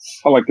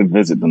 I like to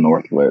visit the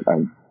North, but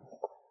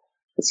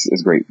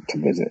it's great to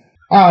visit.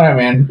 I don't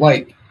know,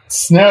 man.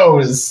 Snow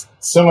is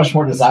so much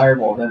more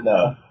desirable than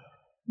the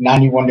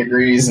 91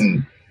 degrees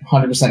and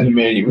 100%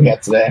 humidity we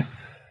have today.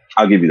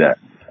 I'll give you that.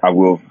 I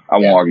won't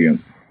argue.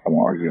 I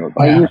won't argue.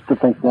 I used to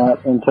think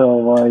that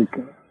until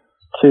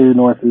 2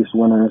 Northeast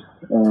winters,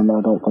 and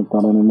I don't think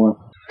that anymore.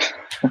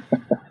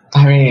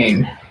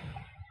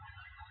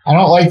 I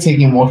don't like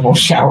taking multiple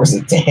showers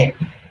a day.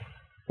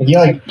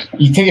 You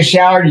take a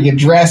shower, you get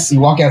dressed, you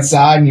walk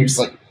outside, and you're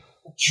just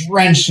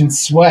drenched in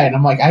sweat. And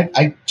I'm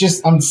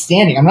I'm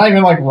standing. I'm not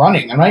even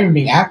running. I'm not even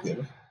being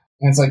active.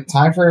 And it's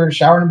time for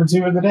shower number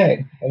 2 of the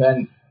day. And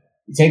then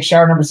you take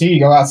shower number 2, you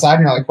go outside,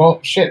 and you're like, well,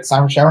 shit, it's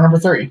time for shower number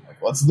 3.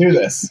 Let's do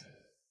this.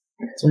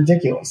 It's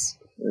ridiculous.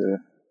 Yeah.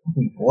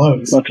 It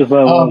blows. Much as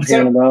I love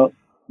hearing about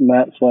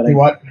Matt sweating.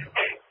 What?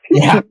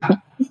 Yeah.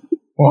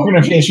 Welcome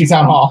to PhD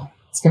Town Hall.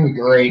 It's going to be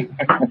great.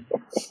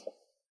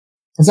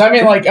 So,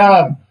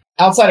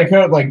 outside of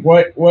code,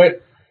 what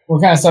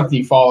kind of stuff do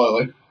you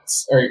follow?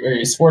 Are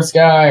you a sports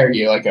guy? Are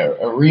you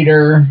a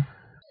reader?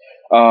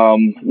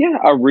 Yeah,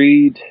 I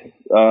read.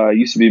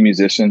 Used to be a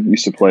musician.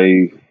 Used to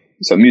play.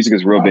 So music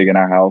is real big in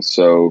our house.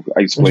 So I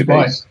used to play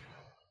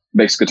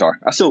bass guitar.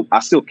 I still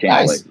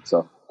can play.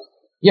 So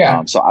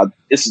yeah.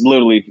 It's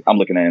literally I'm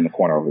looking at it in the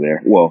corner over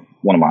there. Well,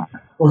 one of my.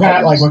 What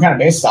kind of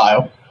bass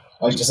style?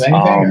 Just anything?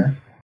 Or?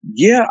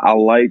 Yeah, I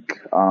like.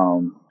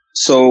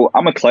 So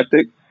I'm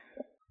eclectic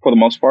for the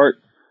most part.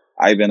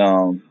 I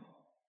can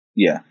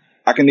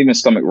even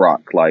stomach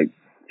rock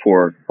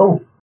for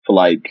 5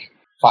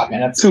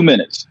 minutes. 2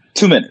 minutes.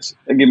 2 minutes.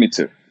 Give me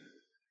 2.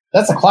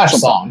 That's a Clash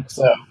song.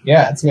 So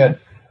yeah, it's good.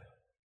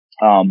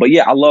 But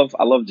yeah, I love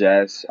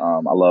jazz.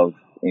 I love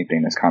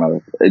anything that's kind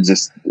of it's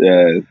just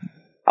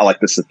I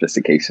like the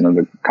sophistication of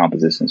the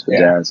compositions for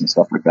jazz and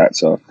stuff like that.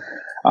 So,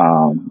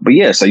 but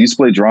yeah, so I used to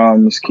play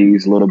drums,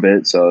 keys a little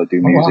bit. So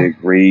do music,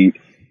 read.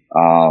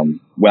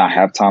 When I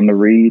have time to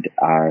read,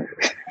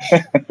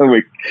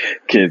 with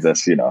kids,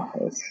 that's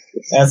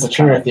That's the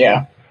truth.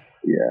 Yeah.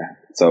 Yeah.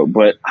 So,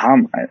 but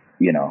I'm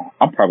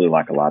probably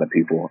like a lot of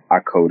people. I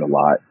code a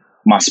lot.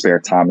 My spare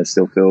time is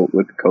still filled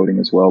with coding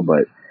as well,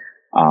 but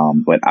I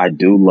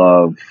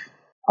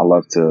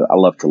love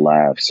to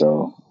laugh.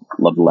 So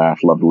love to laugh,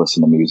 love to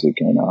listen to music,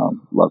 and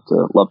love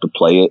to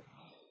play it,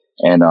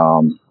 and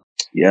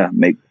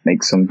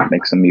make some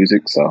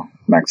music. So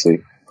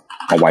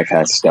my wife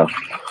has stuff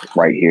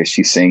right here.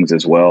 She sings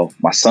as well.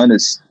 My son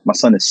is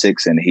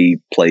 6 and he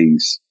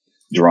plays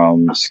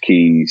drums,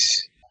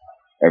 keys,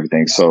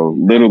 everything. So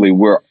literally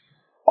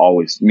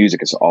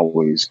music is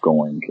always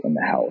going in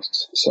the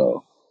house.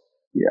 So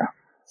yeah.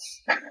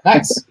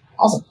 Nice.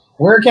 Awesome.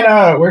 Where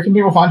can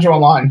people find you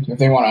online if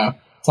they want to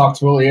talk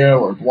to Julio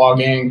or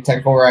blogging,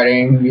 technical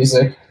writing,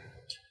 music?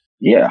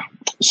 Yeah.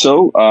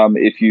 So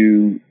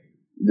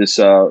this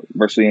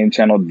Versatily Aim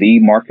channel, The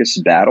Marcus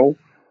Battle.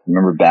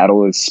 Remember,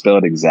 battle is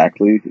spelled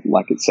exactly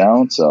like it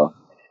sounds. So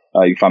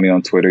you find me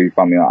on Twitter, you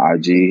find me on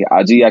IG.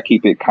 IG, I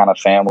keep it kind of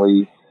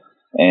family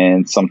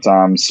and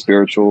sometimes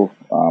spiritual.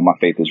 My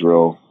faith is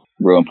real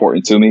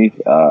important to me.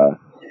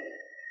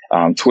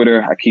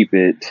 Twitter, I keep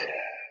it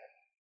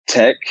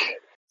tech,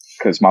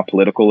 because my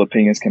political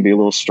opinions can be a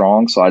little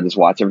strong, so I just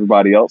watch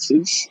everybody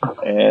else's.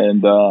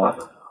 And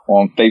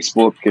on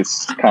Facebook,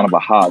 it's kind of a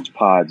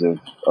hodgepodge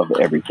of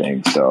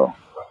everything. So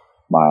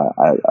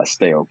I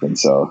stay open.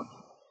 So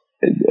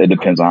it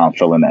depends on how I'm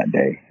feeling that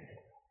day.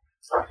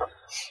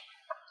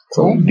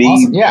 Cool.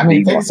 Awesome. Yeah,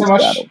 thank you so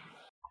much. Battle.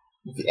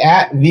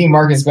 At The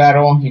Marcus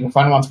Battle. You can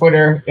find him on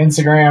Twitter,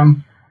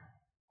 Instagram.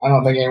 I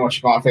don't think anyone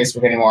should go on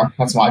Facebook anymore.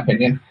 That's my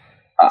opinion.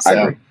 I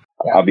agree.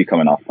 Yeah. I'll be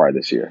coming off part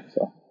this year.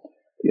 So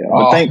yeah,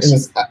 but thanks.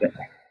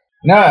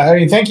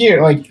 Thank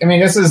you.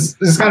 This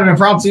is kind of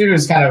impromptu.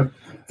 It's kind of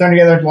thrown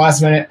together at the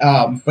last minute.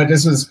 But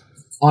this was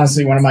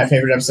honestly one of my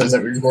favorite episodes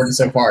that we've recorded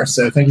so far.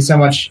 So thank you so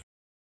much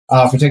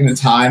for taking the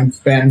time,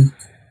 Ben.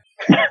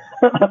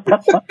 I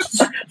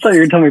thought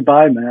you were going to tell me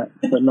bye, Matt.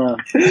 But no.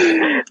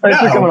 Thanks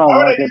for coming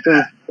on. It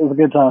was a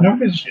good time.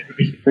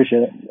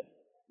 Appreciate it.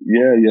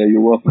 Yeah,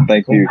 you're welcome.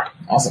 Thank you.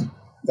 Awesome.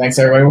 Thanks,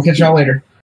 everybody. We'll catch y'all later.